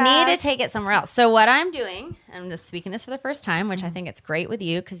 I'm like, I need podcasts. to take it somewhere else. So what I'm doing, I'm just speaking this for the first time, which I think it's great with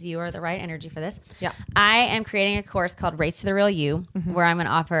you because you are the right energy for this. Yeah. I am creating a course called Race to the Real You, where I'm going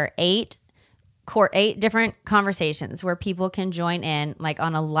to offer 8 different conversations where people can join in like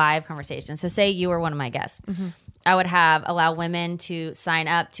on a live conversation. So say you were one of my guests. I would allow women to sign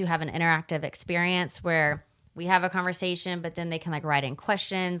up to have an interactive experience where we have a conversation, but then they can like write in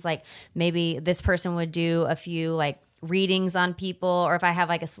questions. Like maybe this person would do a few like readings on people, or if I have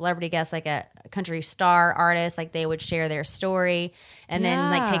like a celebrity guest, like a country star artist, like they would share their story and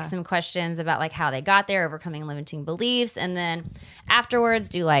then like take some questions about like how they got there, overcoming limiting beliefs. And then afterwards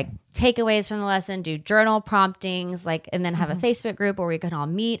do like takeaways from the lesson, do journal promptings, like, and then have a Facebook group where we can all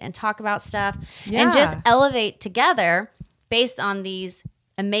meet and talk about stuff and just elevate together based on these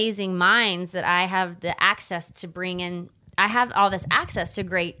amazing minds that I have the access to bring in. I have all this access to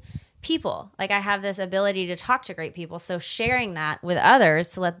great people. Like I have this ability to talk to great people. So sharing that with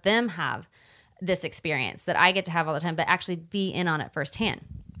others to let them have this experience that I get to have all the time, but actually be in on it firsthand.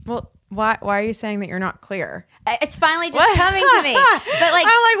 Well, why are you saying that you're not clear? It's finally just coming to me. But like,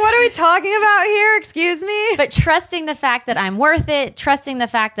 I'm like, what are we talking about here? Excuse me. but trusting the fact that I'm worth it, trusting the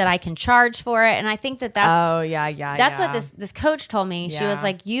fact that I can charge for it. And I think that that's, that's what this coach told me. She was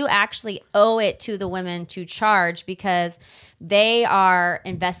like, you actually owe it to the women to charge because they are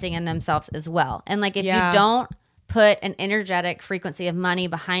investing in themselves as well. And like, if you don't put an energetic frequency of money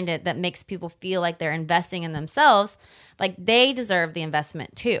behind it that makes people feel like they're investing in themselves, like they deserve the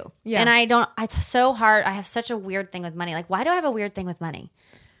investment too. Yeah. And it's so hard. I have such a weird thing with money. Like, why do I have a weird thing with money?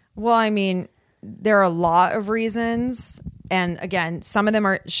 Well, I mean, there are a lot of reasons. And again, some of them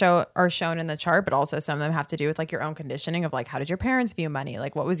are shown in the chart, but also some of them have to do with like your own conditioning of like, how did your parents view money?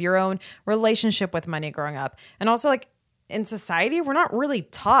 Like, what was your own relationship with money growing up? And also like, in society, we're not really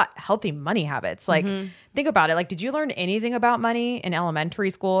taught healthy money habits. Like, think about it. Like, did you learn anything about money in elementary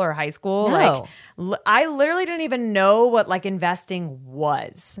school or high school? No. Like, I literally didn't even know what like investing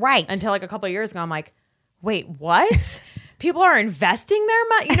was. Right. Until like a couple of years ago, I'm like, wait, what? People are investing their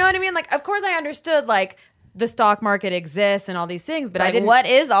money? You know what I mean? Like, of course I understood like the stock market exists and all these things, but like, I didn't. What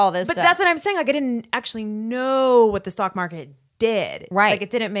is all this But stuff? that's what I'm saying. Like, I didn't actually know what the stock market did. Right. Like, it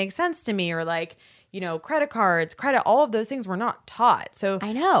didn't make sense to me, or like, you know, credit cards, all of those things were not taught. So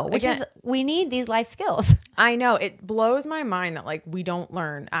I know, which is, we need these life skills. I know. It blows my mind that like we don't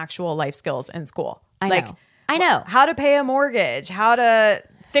learn actual life skills in school. I know. How to pay a mortgage, how to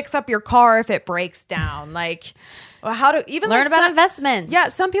fix up your car if it breaks down, like how to even learn like, about investments. Yeah,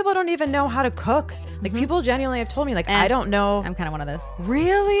 some people don't even know how to cook. Like people genuinely have told me, like, I don't know. I'm kind of one of those.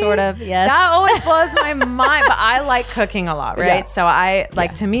 Really? Sort of, yes. That always blows my mind. But I like cooking a lot, right? Yeah. So I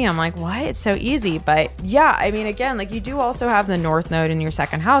like to me, I'm like, why? It's so easy. But yeah, I mean, again, like you do also have the North Node in your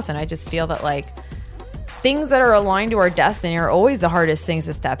second house, and I just feel that like things that are aligned to our destiny are always the hardest things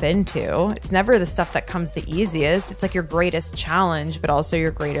to step into. It's never the stuff that comes the easiest. It's like your greatest challenge, but also your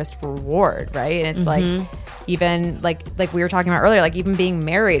greatest reward, right? And it's like, even like we were talking about earlier, like even being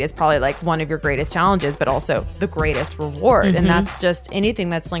married is probably like one of your greatest challenges, but also the greatest reward. And that's just anything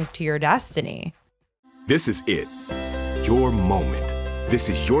that's linked to your destiny. This is it. Your moment. This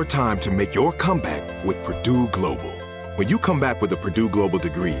is your time to make your comeback with Purdue Global. When you come back with a Purdue Global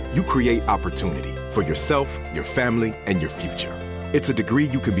degree, you create opportunity for yourself, your family, and your future. It's a degree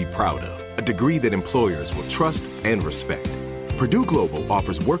you can be proud of, a degree that employers will trust and respect. Purdue Global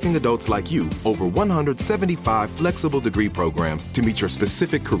offers working adults like you over 175 flexible degree programs to meet your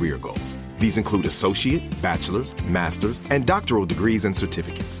specific career goals. These include associate, bachelor's, master's, and doctoral degrees and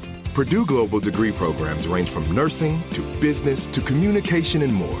certificates. Purdue Global degree programs range from nursing to business to communication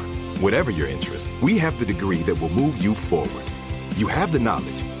and more. Whatever your interest, we have the degree that will move you forward. You have the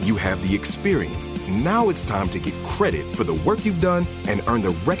knowledge, you have the experience. Now it's time to get credit for the work you've done and earn the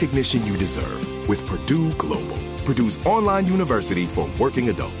recognition you deserve with Purdue Global, Purdue's online university for working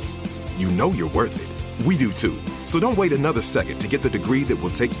adults. You know you're worth it. We do too. So don't wait another second to get the degree that will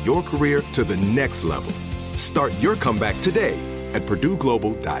take your career to the next level. Start your comeback today at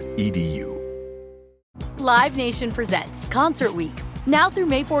purdueglobal.edu. Live Nation presents Concert Week. Now through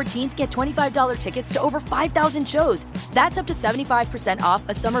May 14th, get $25 tickets to over 5,000 shows. That's up to 75% off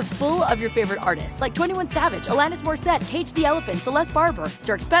a summer full of your favorite artists like 21 Savage, Alanis Morissette, Cage the Elephant, Celeste Barber,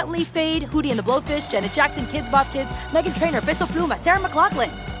 Dierks Bentley, Fade, Hootie and the Blowfish, Janet Jackson, Kidz Bop Kids, Meghan Trainor, Bissell Pluma, Sarah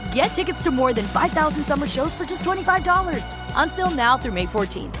McLachlan. Get tickets to more than 5,000 summer shows for just $25. Until now through May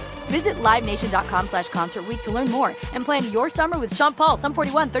 14th. Visit LiveNation.com/Concert Week to learn more and plan your summer with Sean Paul, Sum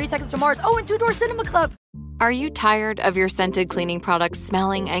 41, 30 Seconds to Mars, and Two Door Cinema Club. Are you tired of your scented cleaning products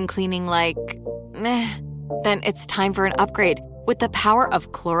smelling and cleaning like meh? Then it's time for an upgrade with the power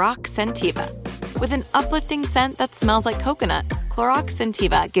of Clorox Scentiva. With an uplifting scent that smells like coconut, Clorox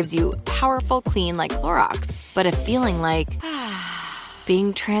Scentiva gives you powerful clean like Clorox, but a feeling like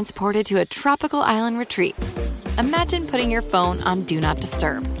being transported to a tropical island retreat. Imagine putting your phone on Do Not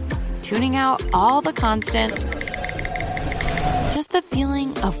Disturb, tuning out all the constant, just the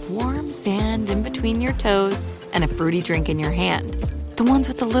feeling of warm sand in between your toes and a fruity drink in your hand. The ones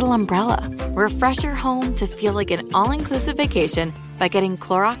with the little umbrella. Refresh your home to feel like an all-inclusive vacation by getting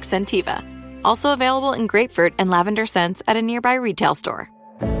Clorox Scentiva. Also available in grapefruit and lavender scents at a nearby retail store.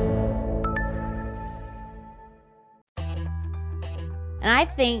 And I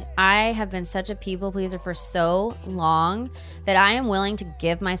think I have been such a people pleaser for so long that I am willing to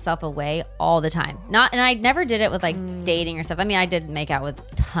give myself away all the time. And I never did it with like dating or stuff. I mean, I did make out with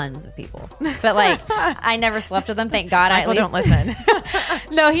tons of people, but like I never slept with them. Thank God. Michael, don't listen.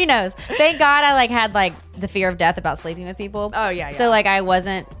 No, he knows. Thank God I like had like the fear of death about sleeping with people. Oh yeah. So like I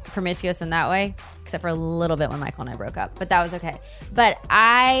wasn't promiscuous in that way, except for a little bit when Michael and I broke up, but that was okay. But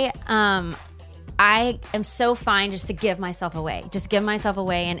I am so fine just to give myself away. Just give myself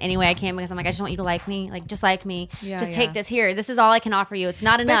away in any way I can because I'm like, I just want you to like me. Like, just like me. Take this here. This is all I can offer you. It's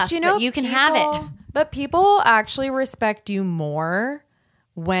not enough, but you can have it. But people actually respect you more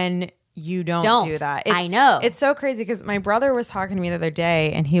when you don't do that. I know. It's so crazy because my brother was talking to me the other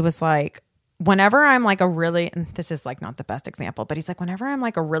day and he was like, whenever I'm like and this is like not the best example, but he's like, whenever I'm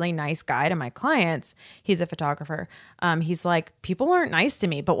like a really nice guy to my clients, he's a photographer. He's like, people aren't nice to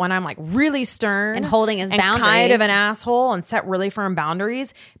me, but when I'm like really stern and holding his boundaries, kind of an asshole and set really firm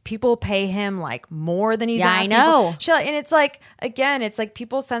boundaries, people pay him like more than he's asking. I know. And it's like, again, it's like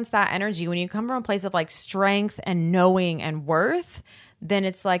people sense that energy when you come from a place of like strength and knowing and worth. Then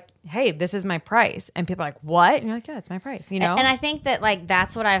it's like, hey, this is my price. And people are like, what? And you're like, yeah, it's my price, you know? And I think that like,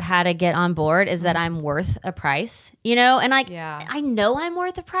 that's what I've had to get on board is that I'm worth a price, you know? And like, I know I'm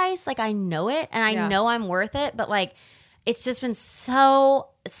worth a price. Like I know it and I know I'm worth it. But like, it's just been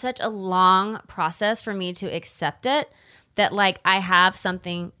such a long process for me to accept it that like, I have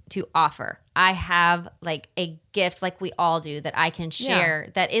something to offer. I have like a gift like we all do that I can share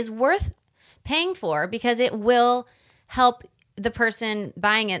that is worth paying for because it will help the person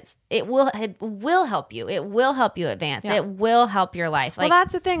buying it. It will help you. It will help you advance. It will help your life. Like, well,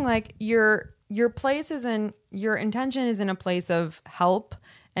 that's the thing. Like your place isn't, your intention is in a place of help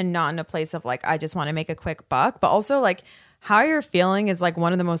and not in a place of like, I just want to make a quick buck. But also like how you're feeling is like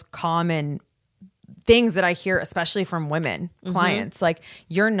one of the most common things that I hear, especially from women clients. Like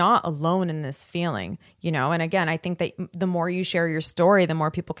you're not alone in this feeling, you know? And again, I think that the more you share your story, the more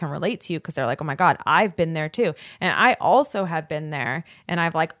people can relate to you because they're like, oh my God, I've been there too. And I also have been there and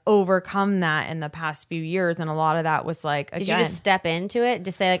I've like overcome that in the past few years. And a lot of that was like, again, did you just step into it?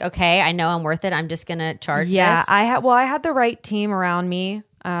 Just say like, okay, I know I'm worth it. I'm just going to charge this. I had the right team around me.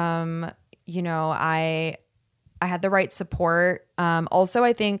 you know, I had the right support. Also,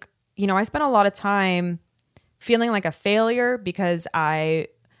 I think, you know, I spent a lot of time feeling like a failure because I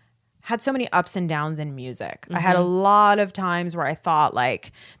had so many ups and downs in music. I had a lot of times where I thought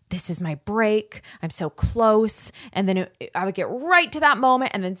like, this is my break. I'm so close. And then I would get right to that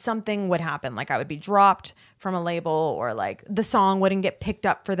moment and then something would happen. Like I would be dropped from a label or like the song wouldn't get picked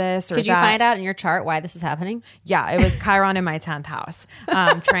up for this or Could you find out in your chart why this is happening? Yeah, it was Chiron in my 10th house,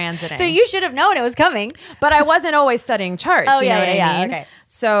 transiting. So you should have known it was coming. But I wasn't always studying charts. Oh, you know yeah, what I yeah, mean? okay.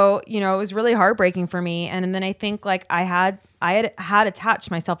 So, you know, it was really heartbreaking for me. And then I think like I had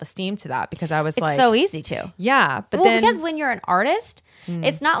attached my self-esteem to that because I was It's like, so easy to. yeah. But Well, then because when you're an artist,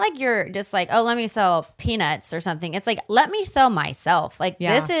 it's not like you're just like, oh, let me sell peanuts or something. It's like, let me sell myself. Like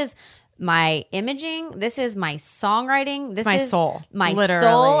this is my imaging. This is my songwriting. This my is soul. my Literally,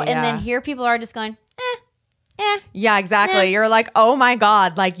 soul. And yeah. then here people are just going, yeah, exactly. You're like, oh my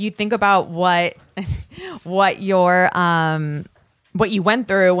God. Like you think about what you went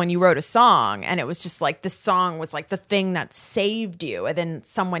through when you wrote a song. And it was just like, the song was like the thing that saved you. And then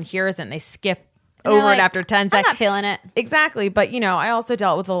someone hears it and they skip and they're over like, it after 10 I'm seconds. not feeling it. Exactly. But, you know, I also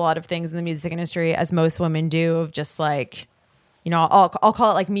dealt with a lot of things in the music industry, as most women do, of just like, you know, I'll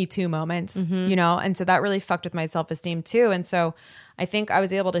call it like Me Too moments, you know? And so that really fucked with my self-esteem too. And so I think I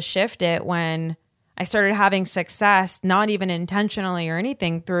was able to shift it when I started having success, not even intentionally or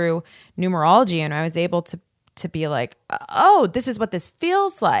anything, through numerology. And I was able to be like, oh, this is what this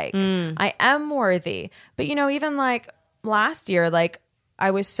feels like. I am worthy. But, you know, even like last year, like I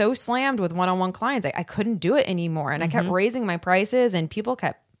was so slammed with one-on-one clients. I couldn't do it anymore. And I kept raising my prices and people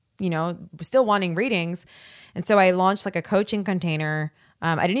kept, you know, still wanting readings. And so I launched like a coaching container.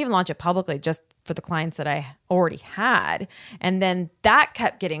 I didn't even launch it publicly, just for the clients that I already had. And then that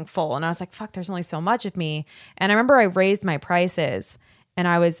kept getting full. And I was like, fuck, there's only so much of me. And I remember I raised my prices and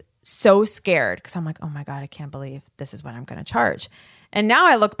I was so scared because I'm like, oh my God, I can't believe this is what I'm going to charge. And now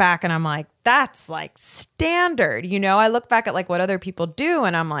I look back and I'm like, that's like standard. You know, I look back at like what other people do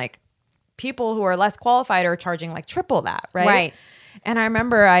and I'm like, people who are less qualified are charging like triple that. Right. Right. And I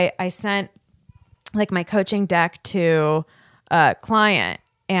remember I sent like my coaching deck to a client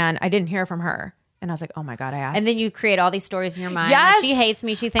and I didn't hear from her. And I was like, oh my God, I asked. And then you create all these stories in your mind. Yes. Like, she hates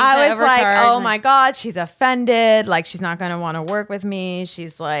me. She thinks I I was overcharge. like, oh my God, she's offended. Like, she's not going to want to work with me.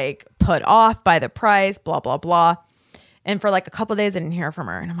 She's like put off by the price, blah, blah, blah. And for like a couple of days, I didn't hear from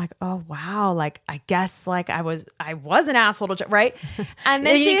her. And I'm like, oh, wow. Like, I guess like I was an asshole to, right? And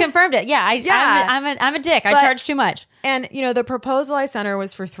then you confirmed it. Yeah. I'm a dick. I charge too much. And, you know, the proposal I sent her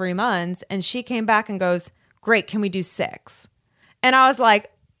was for 3 months. And she came back and goes, great, can we do 6? And I was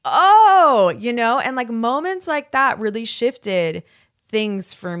like, oh, you know, and like moments like that really shifted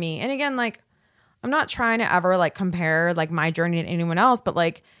things for me. And again, like, I'm not trying to ever like compare like my journey to anyone else, but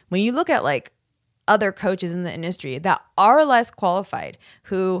like when you look at like other coaches in the industry that are less qualified,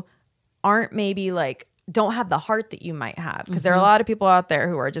 who aren't maybe like, don't have the heart that you might have, because there are a lot of people out there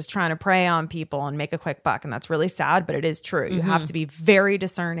who are just trying to prey on people and make a quick buck. And that's really sad, but it is true. You have to be very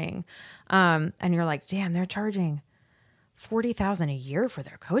discerning. And you're like, damn, they're charging $40,000 a year for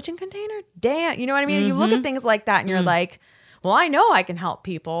their coaching container. Damn. You know what I mean? You look at things like that and you're like, well, I know I can help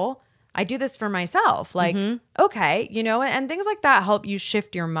people. I do this for myself. Like, okay, you know, and things like that help you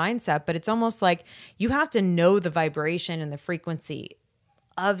shift your mindset. But it's almost like you have to know the vibration and the frequency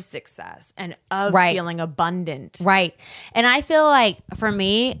of success and of feeling abundant. Right. And I feel like for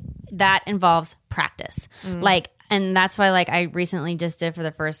me, that involves practice. Like, and that's why like I recently just did for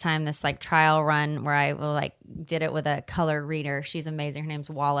the first time this like trial run where I will like did it with a color reader. She's amazing. Her name's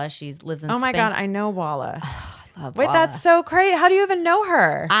Walla. She lives in Oh my Spain. God, I know Walla. Love Wait, Walla. that's so crazy. How do you even know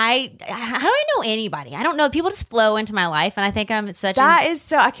her? How do I know anybody? I don't know. People just flow into my life, and I think I'm such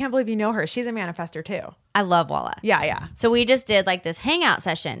I can't believe you know her. She's a manifester too. I love Walla. Yeah, yeah. So we just did like this hangout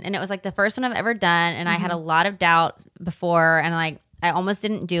session, and it was like the first one I've ever done, and I had a lot of doubt before, and like I almost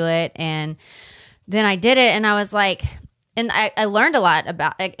didn't do it, and then I did it, and I was like, and I learned a lot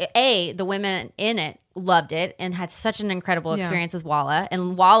about the women in it loved it and had such an incredible experience with Walla,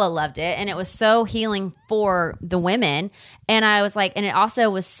 and Walla loved it, and it was so healing for the women. And I was like, and it also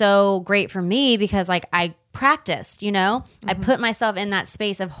was so great for me because like I practiced, you know, I put myself in that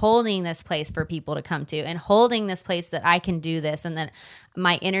space of holding this place for people to come to and holding this place that I can do this, and that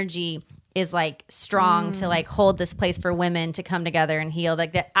my energy is like strong to like hold this place for women to come together and heal,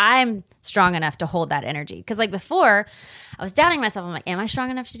 like that I'm strong enough to hold that energy. Because like before I was doubting myself. I'm like, am I strong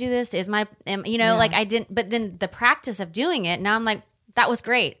enough to do this? Like I didn't, but then the practice of doing it, now I'm like, that was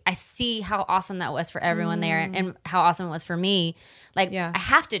great. I see how awesome that was for everyone there, and how awesome it was for me. Like I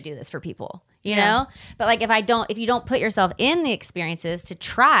have to do this for people. you know? But like if you don't put yourself in the experiences to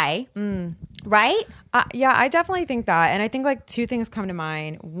try, right? Yeah, I definitely think that. And I think like two things come to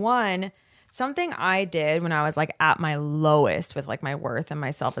mind. One, something I did when I was like at my lowest with like my worth and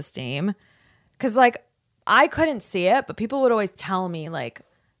my self-esteem. Cause like I couldn't see it, but people would always tell me like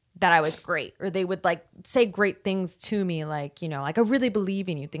that I was great, or they would like say great things to me, like, you know, like I really believe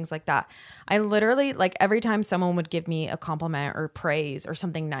in you, things like that. I literally, like, every time someone would give me a compliment or praise or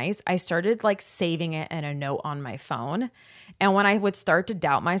something nice, I started like saving it in a note on my phone. And when I would start to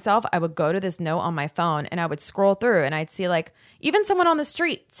doubt myself, I would go to this note on my phone and I would scroll through and I'd see like even someone on the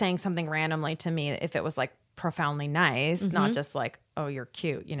street saying something randomly to me, if it was like profoundly nice, not just like, oh, you're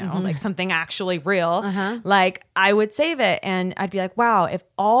cute, you know, like something actually real. Like I would save it and I'd be like, wow, if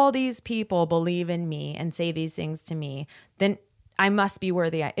all these people believe in me and say these things to me, then I must be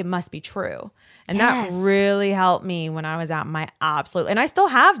worthy. It must be true. And that really helped me when I was at my absolute, and I still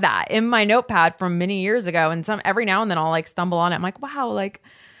have that in my notepad from many years ago. And every now and then I'll like stumble on it. I'm like, wow, like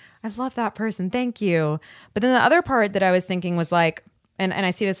I love that person. Thank you. But then the other part that I was thinking was like, and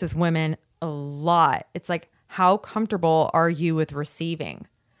I see this with women a lot. It's like, how comfortable are you with receiving?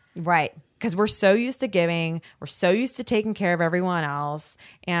 Right. Because we're so used to giving. We're so used to taking care of everyone else.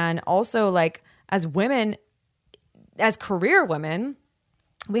 And also like as women, as career women,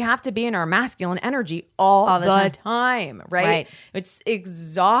 we have to be in our masculine energy all the time, right? It's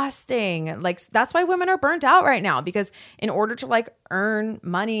exhausting. Like that's why women are burnt out right now, because in order to like earn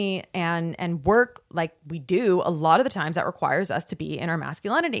money and work like we do, a lot of the times that requires us to be in our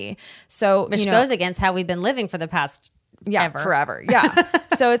masculinity. So which goes against how we've been living for the past forever. Yeah.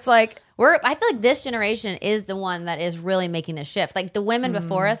 So it's like I feel like this generation is the one that is really making the shift. Like the women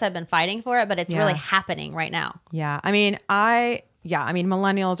before us have been fighting for it, but it's really happening right now. Yeah. I mean,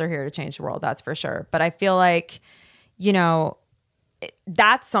 millennials are here to change the world. That's for sure. But I feel like, you know,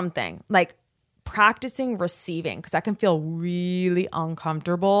 that's something like practicing receiving, because that can feel really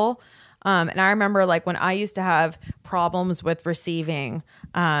uncomfortable. And I remember like when I used to have problems with receiving,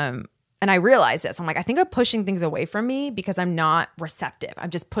 and I realized this. I'm like, I think I'm pushing things away from me because I'm not receptive. I'm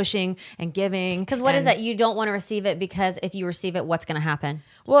just pushing and giving. Because what is that? You don't want to receive it because if you receive it, what's going to happen?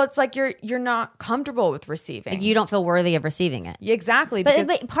 Well, it's like you're not comfortable with receiving. Like you don't feel worthy of receiving it. Exactly.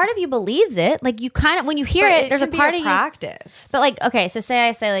 But part of you believes it. Like you kind of, when you hear it, there's a part of practice. But like, okay, so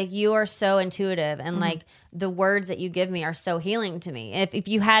I say like you are so intuitive and like the words that you give me are so healing to me. If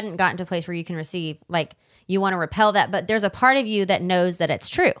you hadn't gotten to a place where you can receive, like you want to repel that, but there's a part of you that knows that it's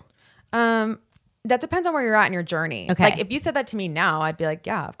true. That depends on where you're at in your journey. Okay. Like if you said that to me now, I'd be like,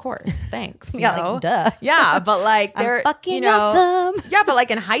 yeah, of course. Thanks. You know? Like, duh. Yeah. But like they're fucking awesome. Yeah. But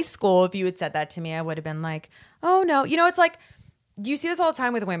like in high school, if you had said that to me, I would have been like, oh no. You know, it's like, you see this all the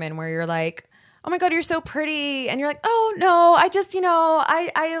time with women where you're like, oh my God, you're so pretty. And you're like, oh no, I just, you know,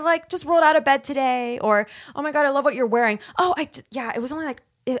 I like just rolled out of bed today. Or, oh my God, I love what you're wearing. Oh, it was only like,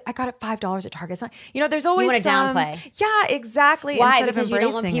 I got it $5 at Target. It's not, you know, there's always you want to downplay. Yeah, exactly. Why? Because you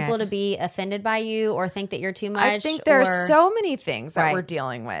don't want people to be offended by you or think that you're too much. I think there are so many things that we're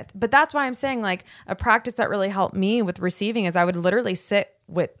dealing with. But that's why I'm saying like a practice that really helped me with receiving is I would literally sit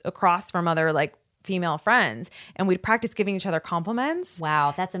across from other like female friends and we'd practice giving each other compliments.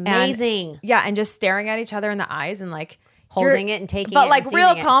 Wow, that's amazing. And just staring at each other in the eyes and like holding it and taking it. But like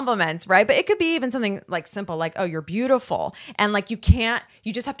real compliments, right? But it could be even something like simple, like, oh, you're beautiful. And like you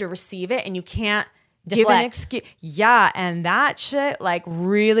just have to receive it and you can't give an excuse. Yeah. And that shit like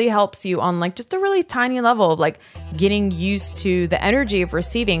really helps you on like just a really tiny level of like getting used to the energy of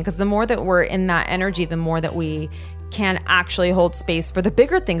receiving. Because the more that we're in that energy, the more that we can actually hold space for the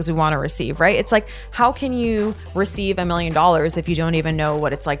bigger things we want to receive, right? It's like, how can you receive $1 million if you don't even know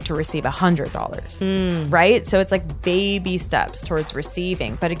what it's like to receive $100, right? So it's like baby steps towards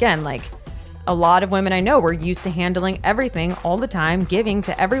receiving. But again, like a lot of women I know, we're used to handling everything all the time, giving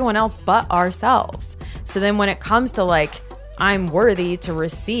to everyone else but ourselves. So then when it comes to like, I'm worthy to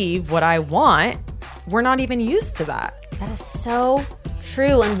receive what I want, we're not even used to that. That is so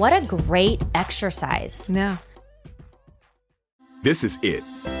true. And what a great exercise. Yeah. This is it.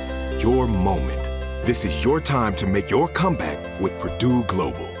 Your moment. This is your time to make your comeback with Purdue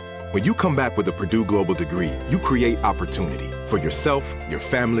Global. When you come back with a Purdue Global degree, you create opportunity for yourself, your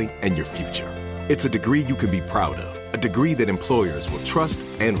family, and your future. It's a degree you can be proud of, a degree that employers will trust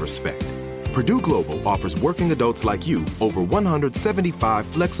and respect. Purdue Global offers working adults like you over 175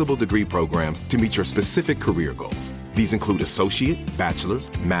 flexible degree programs to meet your specific career goals. These include associate, bachelor's,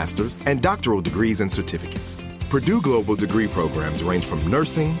 master's, and doctoral degrees and certificates. Purdue Global degree programs range from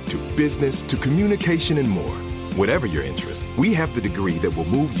nursing to business to communication and more. Whatever your interest, we have the degree that will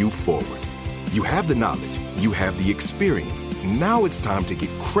move you forward. You have the knowledge, you have the experience. Now it's time to get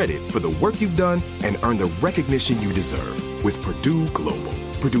credit for the work you've done and earn the recognition you deserve with Purdue Global,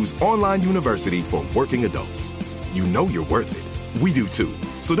 Purdue's online university for working adults. You know you're worth it. We do too.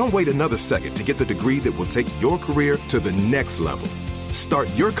 So don't wait another second to get the degree that will take your career to the next level. Start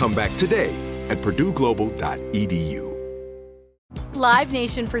your comeback today at purdueglobal.edu. Live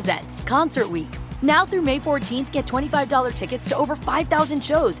Nation presents Concert Week. Now through May 14th, get $25 tickets to over 5,000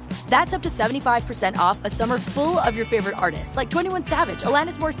 shows. That's up to 75% off a summer full of your favorite artists like 21 Savage,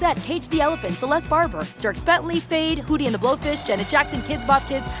 Alanis Morissette, Cage the Elephant, Celeste Barber, Dierks Bentley, Fade, Hootie and the Blowfish, Janet Jackson, Kids Bop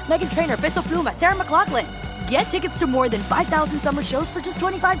Kids, Meghan Trainor, Peso Pluma, Sarah McLachlan. Get tickets to more than 5,000 summer shows for just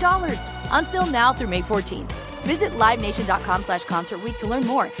 $25. Until now through May 14th. Visit LiveNation.com/Concert Week to learn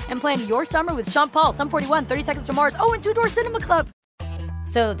more and plan your summer with Sean Paul, Sum 41, 30 Seconds to Mars, and Two Door Cinema Club.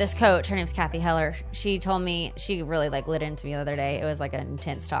 So this coach, her name's Kathy Heller, she told me, she really lit into me the other day. It was like an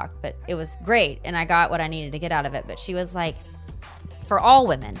intense talk, but it was great. And I got what I needed to get out of it. But she was like, for all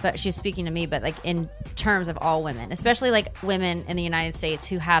women, but she's speaking to me, but like in terms of all women, especially like women in the United States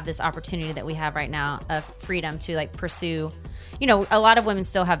who have this opportunity that we have right now of freedom to like pursue, you know, a lot of women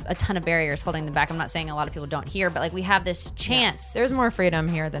still have a ton of barriers holding them back. I'm not saying a lot of people don't hear, but like we have this chance. There's more freedom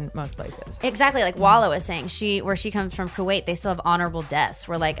here than most places. Exactly. Like Walla was saying, where she comes from, Kuwait, they still have honorable deaths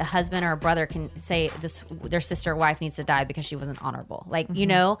where like a husband or a brother can say their sister or wife needs to die because she wasn't honorable. Like, you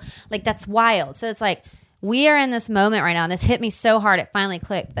know, like that's wild. So it's like, we are in this moment right now, and this hit me so hard, it finally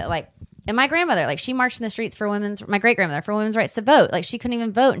clicked that like, and my grandmother, like she marched in the streets for my great-grandmother, for women's rights to vote. Like she couldn't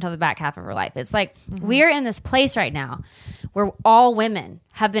even vote until the back half of her life. It's like, we are in this place right now where all women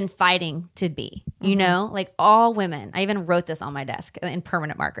have been fighting to be, you know, like all women. I even wrote this on my desk in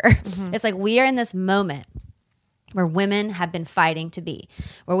permanent marker. It's like, we are in this moment where women have been fighting to be,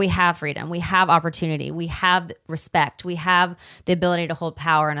 where we have freedom, we have opportunity, we have respect, we have the ability to hold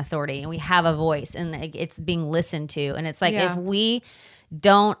power and authority, and we have a voice, and it's being listened to. And it's like, if we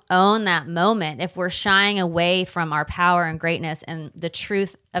don't own that moment, if we're shying away from our power and greatness and the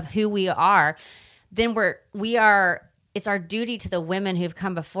truth of who we are, then it's our duty to the women who've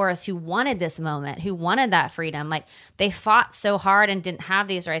come before us, who wanted this moment, who wanted that freedom. Like they fought so hard and didn't have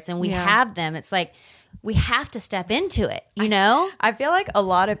these rights, and we have them. It's like, we have to step into it, you know? I feel like a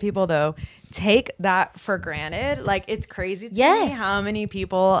lot of people, though, take that for granted. Like, it's crazy to me how many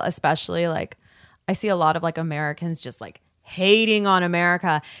people, especially, like, I see a lot of, like, Americans just, like, hating on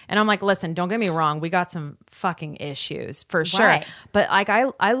America. And I'm like, listen, don't get me wrong. We got some fucking issues, for sure. Right. But, like,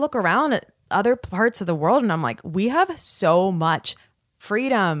 I look around at other parts of the world, and I'm like, we have so much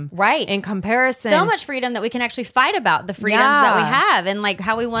freedom, right? In comparison, so much freedom that we can actually fight about the freedoms that we have, and like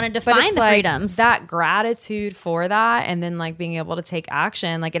how we want to define the freedoms. That gratitude for that, and then like being able to take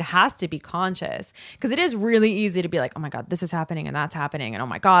action, like it has to be conscious, because it is really easy to be like, oh my God, this is happening and that's happening, and oh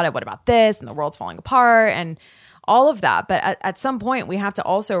my God, what about this, and the world's falling apart, and all of that. But at some point, we have to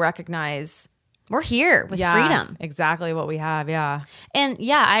also recognize we're here with freedom. Exactly what we have. Yeah. And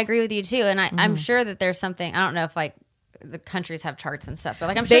yeah, I agree with you too. And I'm sure that there's something, I don't know if like the countries have charts and stuff, but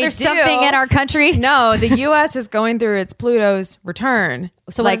like I'm sure there's something in our country. No, the U.S. is going through its Pluto's return.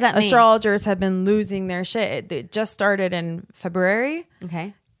 So what does that mean? Astrologers have been losing their shit. It just started in February.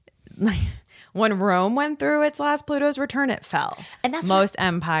 Okay. When Rome went through its last Pluto's return, it fell. And that's most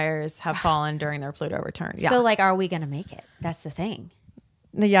empires have fallen during their Pluto return. Yeah. So like, are we going to make it? That's the thing.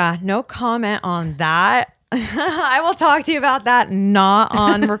 Yeah. No comment on that. I will talk to you about that, not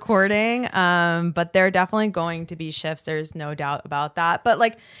on recording. But there are definitely going to be shifts. There's no doubt about that. But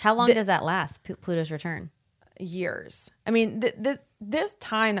like, how long does that last? Pluto's return? Years. I mean, this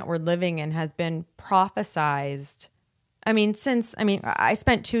time that we're living in has been prophesized. I mean, I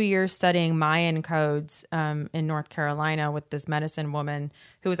spent 2 years studying Mayan codes in North Carolina with this medicine woman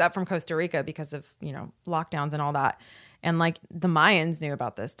who was up from Costa Rica because of, lockdowns and all that. And like the Mayans knew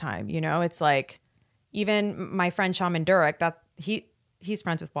about this time, it's like, even my friend Shaman Durek, that he's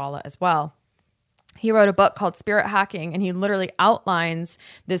friends with Walla as well. He wrote a book called Spirit Hacking, and he literally outlines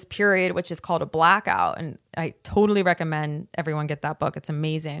this period, which is called a blackout. And I totally recommend everyone get that book. It's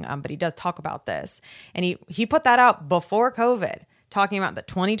amazing. But he does talk about this. And he put that out before COVID, talking about that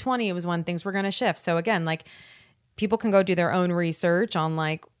 2020 was when things were going to shift. So again, like people can go do their own research on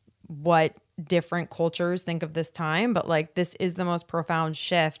like what different cultures think of this time. But like this is the most profound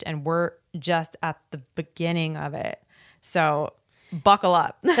shift, and we're just at the beginning of it. So buckle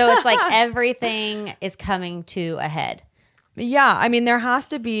up. So it's like everything is coming to a head. Yeah. I mean, there has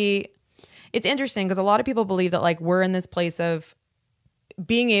to be, it's interesting because a lot of people believe that like we're in this place of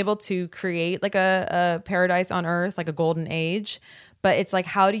being able to create like a paradise on earth, like a golden age. But it's like,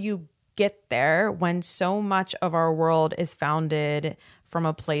 how do you get there when so much of our world is founded from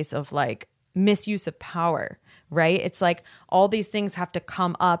a place of like misuse of power, right? It's like all these things have to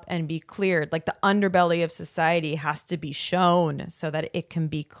come up and be cleared. Like the underbelly of society has to be shown so that it can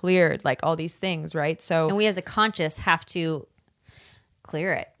be cleared, like all these things, right? So, and we as a conscious have to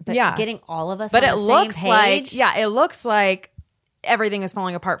clear it. But yeah, getting all of us but on it the looks same like, page. yeah, it looks like everything is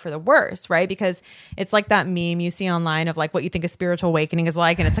falling apart for the worse, right? Because it's like that meme you see online of like what you think a spiritual awakening is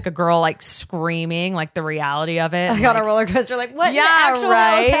like, and it's like a girl like screaming like the reality of it. I got a roller coaster. Like, what? Yeah, the actual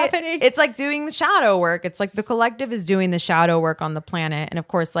hell is happening? It's like doing the shadow work. It's like the collective is doing the shadow work on the planet, and of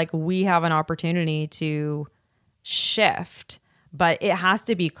course, like we have an opportunity to shift, but it has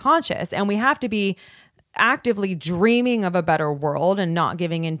to be conscious, and we have to be actively dreaming of a better world and not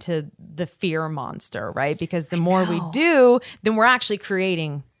giving into the fear monster, right? Because the more we do, then we're actually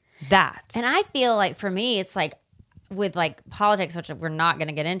creating that. And I feel like for me, it's like with like politics, which we're not going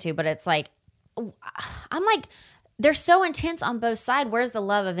to get into, but it's like, I'm like, they're so intense on both sides. Where's the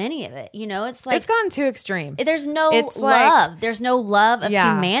love of any of it? You know, it's like it's gone too extreme. There's no It's love. like- There's no love of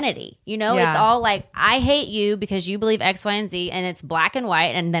Yeah. humanity. You know, Yeah. it's all like, I hate you because you believe X, Y, and Z, and it's black and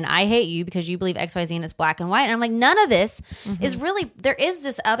white. And then I hate you because you believe X, Y, Z, and it's black and white. And I'm like, none of this is really, there is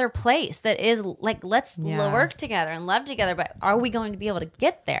this other place that is like, let's Yeah. work together and love together. But are we going to be able to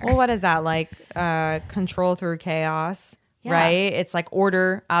get there? Well, what is that like? Control through chaos, Yeah. right? It's like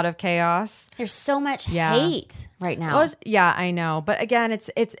order out of chaos. There's so much Yeah. hate right now. Well, yeah, I know, but again, it's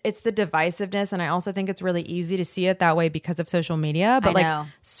the divisiveness, and I also think it's really easy to see it that way because of social media. But I like, know.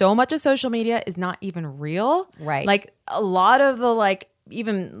 so much of social media is not even real, Right. Like a lot of the like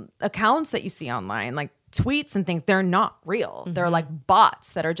even accounts that you see online, like tweets and things, they're not real. They're like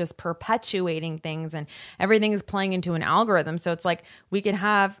bots that are just perpetuating things, and everything is playing into an algorithm. So it's like we could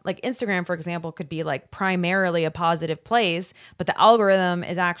have like Instagram, for example, could be like primarily a positive place, but the algorithm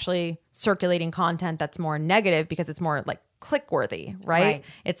is actually circulating content that's more negative because it's more like click worthy, right? Right.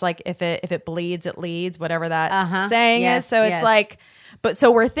 It's like if it bleeds, it leads, whatever that saying Yes, is. So yes. it's like, but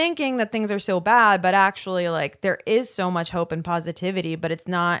so we're thinking that things are so bad, but actually like there is so much hope and positivity, but it's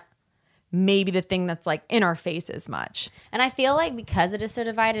not maybe the thing that's like in our face as much. And I feel like because it is so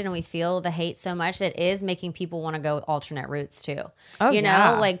divided and we feel the hate so much, it is making people want to go alternate routes too. Oh, you know,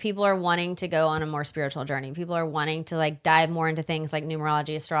 yeah. like people are wanting to go on a more spiritual journey. People are wanting to like dive more into things like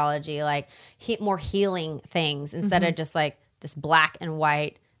numerology, astrology, like more healing things instead of just like this black and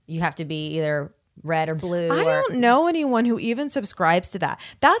white. You have to be either red or blue. I or, don't know anyone who even subscribes to that.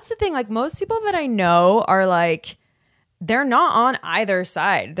 That's the thing. Like most people that I know are like, they're not on either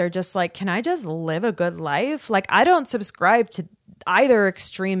side. They're just like, can I just live a good life? Like I don't subscribe to either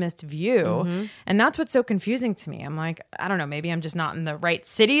extremist view. And that's what's so confusing to me. I'm like, I don't know, maybe I'm just not in the right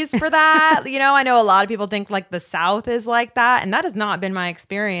cities for that. You know, I know a lot of people think like the South is like that. And that has not been my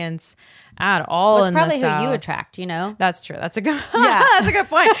experience at all. Well, it's in probably the who you South. attract, you know? That's true. That's a good that's a good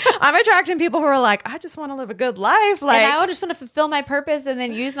point. I'm attracting people who are like, I just want to live a good life. Like and I just want to fulfill my purpose and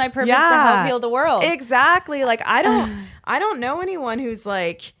then use my purpose to help heal the world. Exactly. Like I don't know anyone who's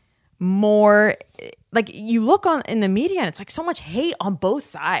like more like you look on in the media and it's like so much hate on both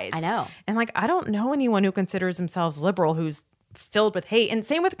sides. I know. And like I don't know anyone who considers themselves liberal who's filled with hate. And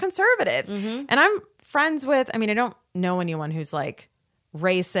same with conservatives. And I'm friends with, I mean, I don't know anyone who's like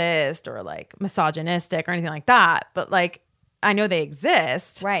racist or like misogynistic or anything like that, but like I know they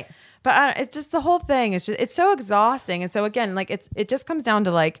exist. Right. But it's just the whole thing. It's so exhausting. And so again, like it just comes down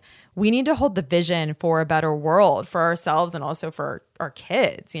to like, we need to hold the vision for a better world for ourselves and also for our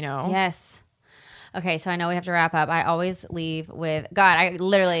kids, you know? Yes. Okay, so I know we have to wrap up. I always leave with God. I feel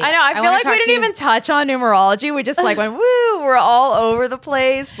like we didn't even touch on numerology. We just like went, woo, we're all over the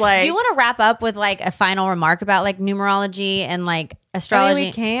place. Like, Do you want to wrap up with like a final remark about like numerology and like astrology? I mean,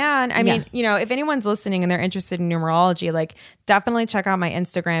 we can. I mean, you know, if anyone's listening and they're interested in numerology, like definitely check out my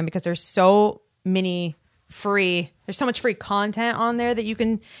Instagram because there's so much free content on there that you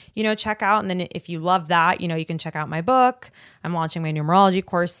can, you know, check out. And then if you love that, you know, you can check out my book. I'm launching my numerology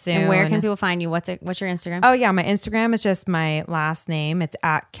course soon. And where can people find you? What's your Instagram? Oh yeah, my Instagram is just my last name. It's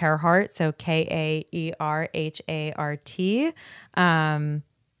at Kaerhart, so Kaerhart.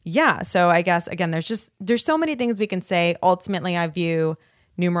 Yeah, so I guess again, there's so many things we can say. Ultimately, I view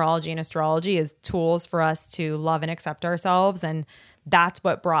numerology and astrology as tools for us to love and accept ourselves, and that's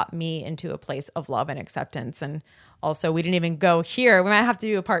what brought me into a place of love and acceptance. And also, we didn't even go here. We might have to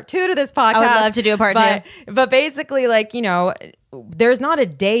do a part 2 to this podcast. I would love to do a part 2. But basically, like, you know, there's not a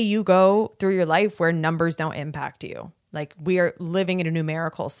day you go through your life where numbers don't impact you. Like we are living in a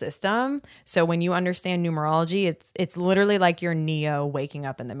numerical system. So when you understand numerology, it's literally like you're Neo waking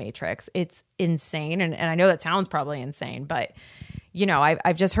up in the Matrix. It's insane. And I know that sounds probably insane, but you know,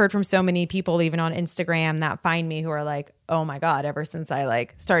 I've just heard from so many people, even on Instagram, that find me who are like, oh my God, ever since I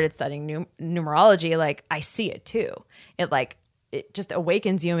like started studying numerology, like I see it too. It just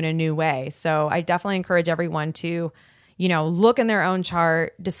awakens you in a new way. So I definitely encourage everyone to, you know, look in their own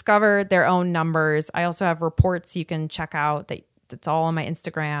chart, discover their own numbers. I also have reports you can check out that's all on my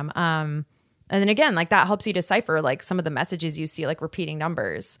Instagram. And then again, like that helps you decipher like some of the messages you see, like repeating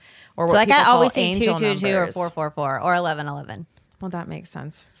numbers or what So like people I call always see angel 222 or numbers. 444 or 1111. Well, that makes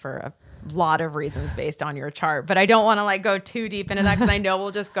sense for a lot of reasons based on your chart, but I don't want to like go too deep into that because I know we'll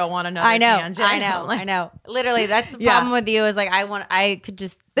just go on another tangent. I know. Literally, that's the problem with you is like I could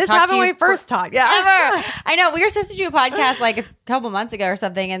just this talk happened to when you we first talked. Yeah, ever. I know we were supposed to do a podcast like a couple months ago or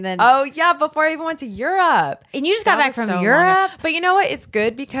something, and then oh yeah, before I even went to Europe, and you just got back was from so long Europe. ago. But you know what? It's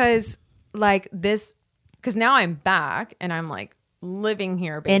good because like this, because now I'm back and I'm like living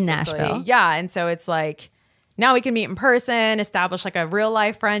here basically. In Nashville. Yeah, and so it's like. Now we can meet in person, establish like a real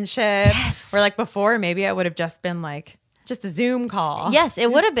life friendship. Yes. Where like before, maybe I would have just been like just a Zoom call. Yes,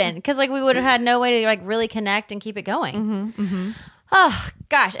 it would have been because like we would have had no way to like really connect and keep it going. Oh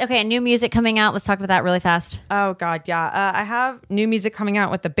gosh. Okay, new music coming out. Let's talk about that really fast. Oh God, yeah. I have new music coming out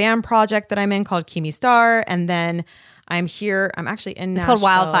with the band project that I'm in called Kimi Star, and then I'm actually in. It's called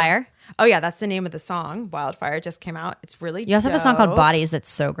Wildfire. Oh yeah, that's the name of the song. Wildfire just came out. It's really. You also have a song called Bodies that's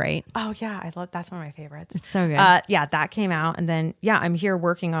so great. Oh yeah, I love that's one of my favorites. It's so good. Yeah, that came out, and then I'm here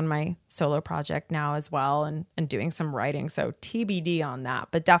working on my solo project now as well, and doing some writing. So TBD on that,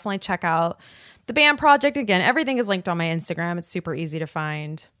 but definitely check out the band project. Again, everything is linked on my Instagram. It's super easy to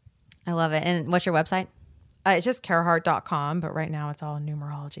find. I love it. And what's your website? It's just carahart.com, but right now it's all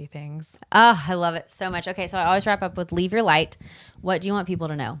numerology things. Oh, I love it so much. Okay, so I always wrap up with leave your light. What do you want people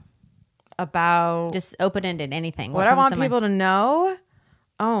to know? About just open-ended anything. What I want people to know?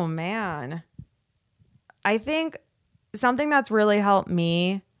 Oh man. I think something that's really helped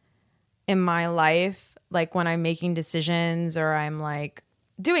me in my life, like when I'm making decisions or I'm like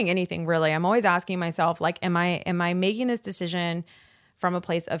doing anything really, I'm always asking myself, like, am I making this decision from a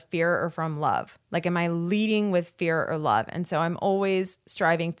place of fear or from love? Like, am I leading with fear or love? And so I'm always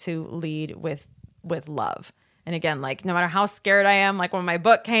striving to lead with love. And again, like no matter how scared I am, like when my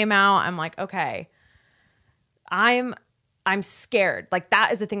book came out, I'm like, okay, I'm scared. Like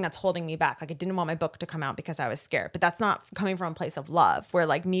that is the thing that's holding me back. Like I didn't want my book to come out because I was scared, but that's not coming from a place of love where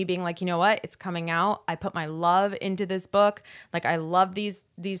like me being like, you know what, it's coming out. I put my love into this book. Like I love these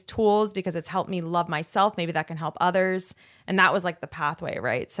tools because it's helped me love myself. Maybe that can help others. And that was like the pathway,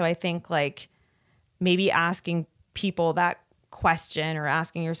 right? So I think like maybe asking people that question or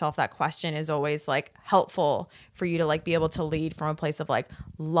asking yourself that question is always like helpful for you to like be able to lead from a place of like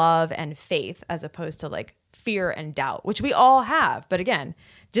love and faith as opposed to like fear and doubt, which we all have. But again,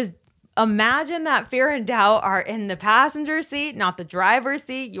 just imagine that fear and doubt are in the passenger seat, not the driver's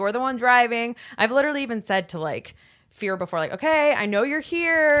seat. You're the one driving. I've literally even said to like fear before, like, okay, I know you're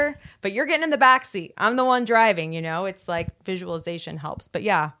here, but you're getting in the back seat. I'm the one driving, you know, it's like visualization helps. But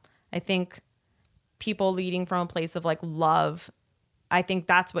yeah, I think people leading from a place of like love, I think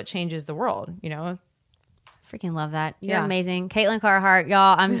that's what changes the world, you know? Freaking love that. You're amazing. Caitlin Carhart,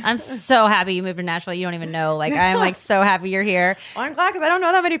 y'all. I'm so happy you moved to Nashville. You don't even know. Like, I'm like so happy you're here. Well, I'm glad because I don't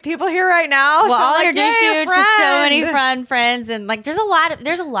know that many people here right now. Well, so I'll like, introduce you friend. to so many fun friends. And like, there's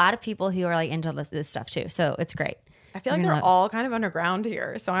a lot of people who are like into this stuff too. So it's great. I feel like they're all kind of underground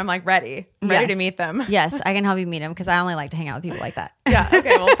here. So I'm like ready to meet them. Yes, I can help you meet them because I only like to hang out with people like that. Yeah.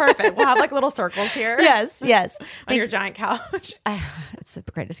 Okay. Well, perfect. We'll have like little circles here. Yes. On your giant couch. It's the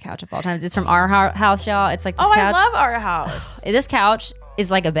greatest couch of all time. It's from our house, y'all. It's like this couch. I love our house. This couch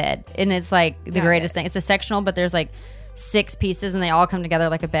is like a bed, and it's like the greatest thing. It's a sectional, but there's like 6 pieces, and they all come together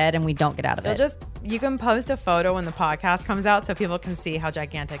like a bed, and we don't get out of it. You can post a photo when the podcast comes out so people can see how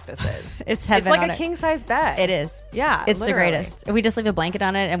gigantic this is. It's heaven. It's like a king size bed. It is. Yeah. It's the greatest. We just leave a blanket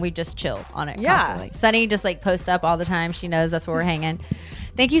on it and we just chill on it constantly. Sunny just like posts up all the time. She knows that's where we're hanging.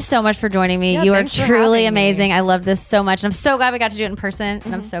 Thank you so much for joining me. You are truly amazing. I love this so much. And I'm so glad we got to do it in person.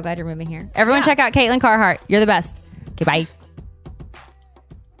 And I'm so glad you're moving here. Everyone check out Caitlin Carhart. You're the best. Okay, bye.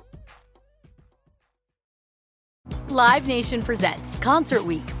 Live Nation presents Concert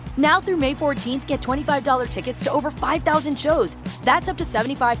Week. Now through May 14th, get $25 tickets to over 5,000 shows. That's up to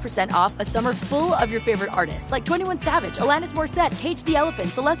 75% off a summer full of your favorite artists like 21 Savage, Alanis Morissette, Cage the Elephant,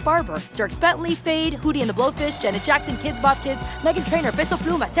 Celeste Barber, Dierks Bentley, Fade, Hootie and the Blowfish, Janet Jackson, Kidz Bop Kids, Meghan Trainor, Peso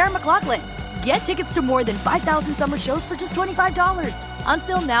Pluma, Sarah McLachlan. Get tickets to more than 5,000 summer shows for just $25.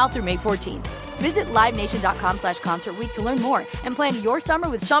 Until now through May 14th. Visit LiveNation.com/Concert Week to learn more and plan your summer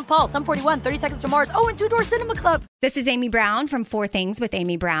with Sean Paul, Sum 41, 30 Seconds to Mars, and Two Door Cinema Club. This is Amy Brown from 4 Things with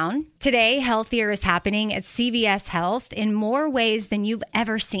Amy Brown. Today, healthier is happening at CVS Health in more ways than you've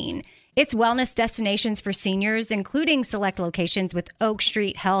ever seen. It's wellness destinations for seniors, including select locations with Oak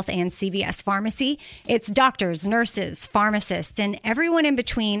Street Health and CVS Pharmacy. It's doctors, nurses, pharmacists, and everyone in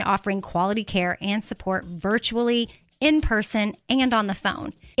between offering quality care and support virtually, in person, and on the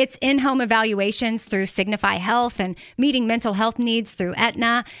phone. It's in-home evaluations through Signify Health and meeting mental health needs through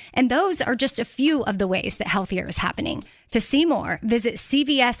Aetna. And those are just a few of the ways that healthier is happening. To see more, visit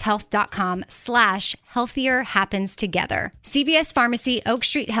cvshealth.com/healthier happens together. CVS Pharmacy, Oak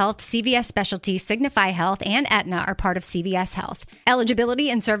Street Health, CVS Specialty, Signify Health, and Aetna are part of CVS Health. Eligibility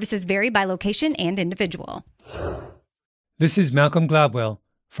and services vary by location and individual. This is Malcolm Gladwell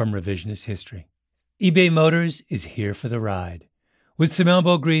from Revisionist History. eBay Motors is here for the ride. With some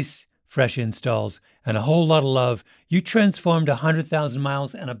elbow grease, fresh installs, and a whole lot of love, you transformed 100,000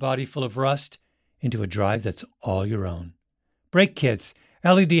 miles and a body full of rust into a drive that's all your own. Brake kits,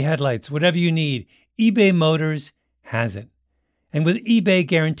 LED headlights, whatever you need, eBay Motors has it. And with eBay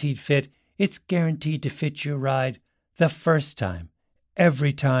Guaranteed Fit, it's guaranteed to fit your ride the first time,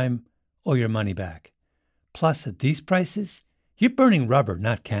 every time, or your money back. Plus, at these prices, you're burning rubber,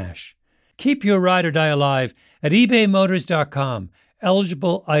 not cash. Keep your ride or die alive at ebaymotors.com.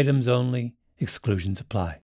 Eligible items only. Exclusions apply.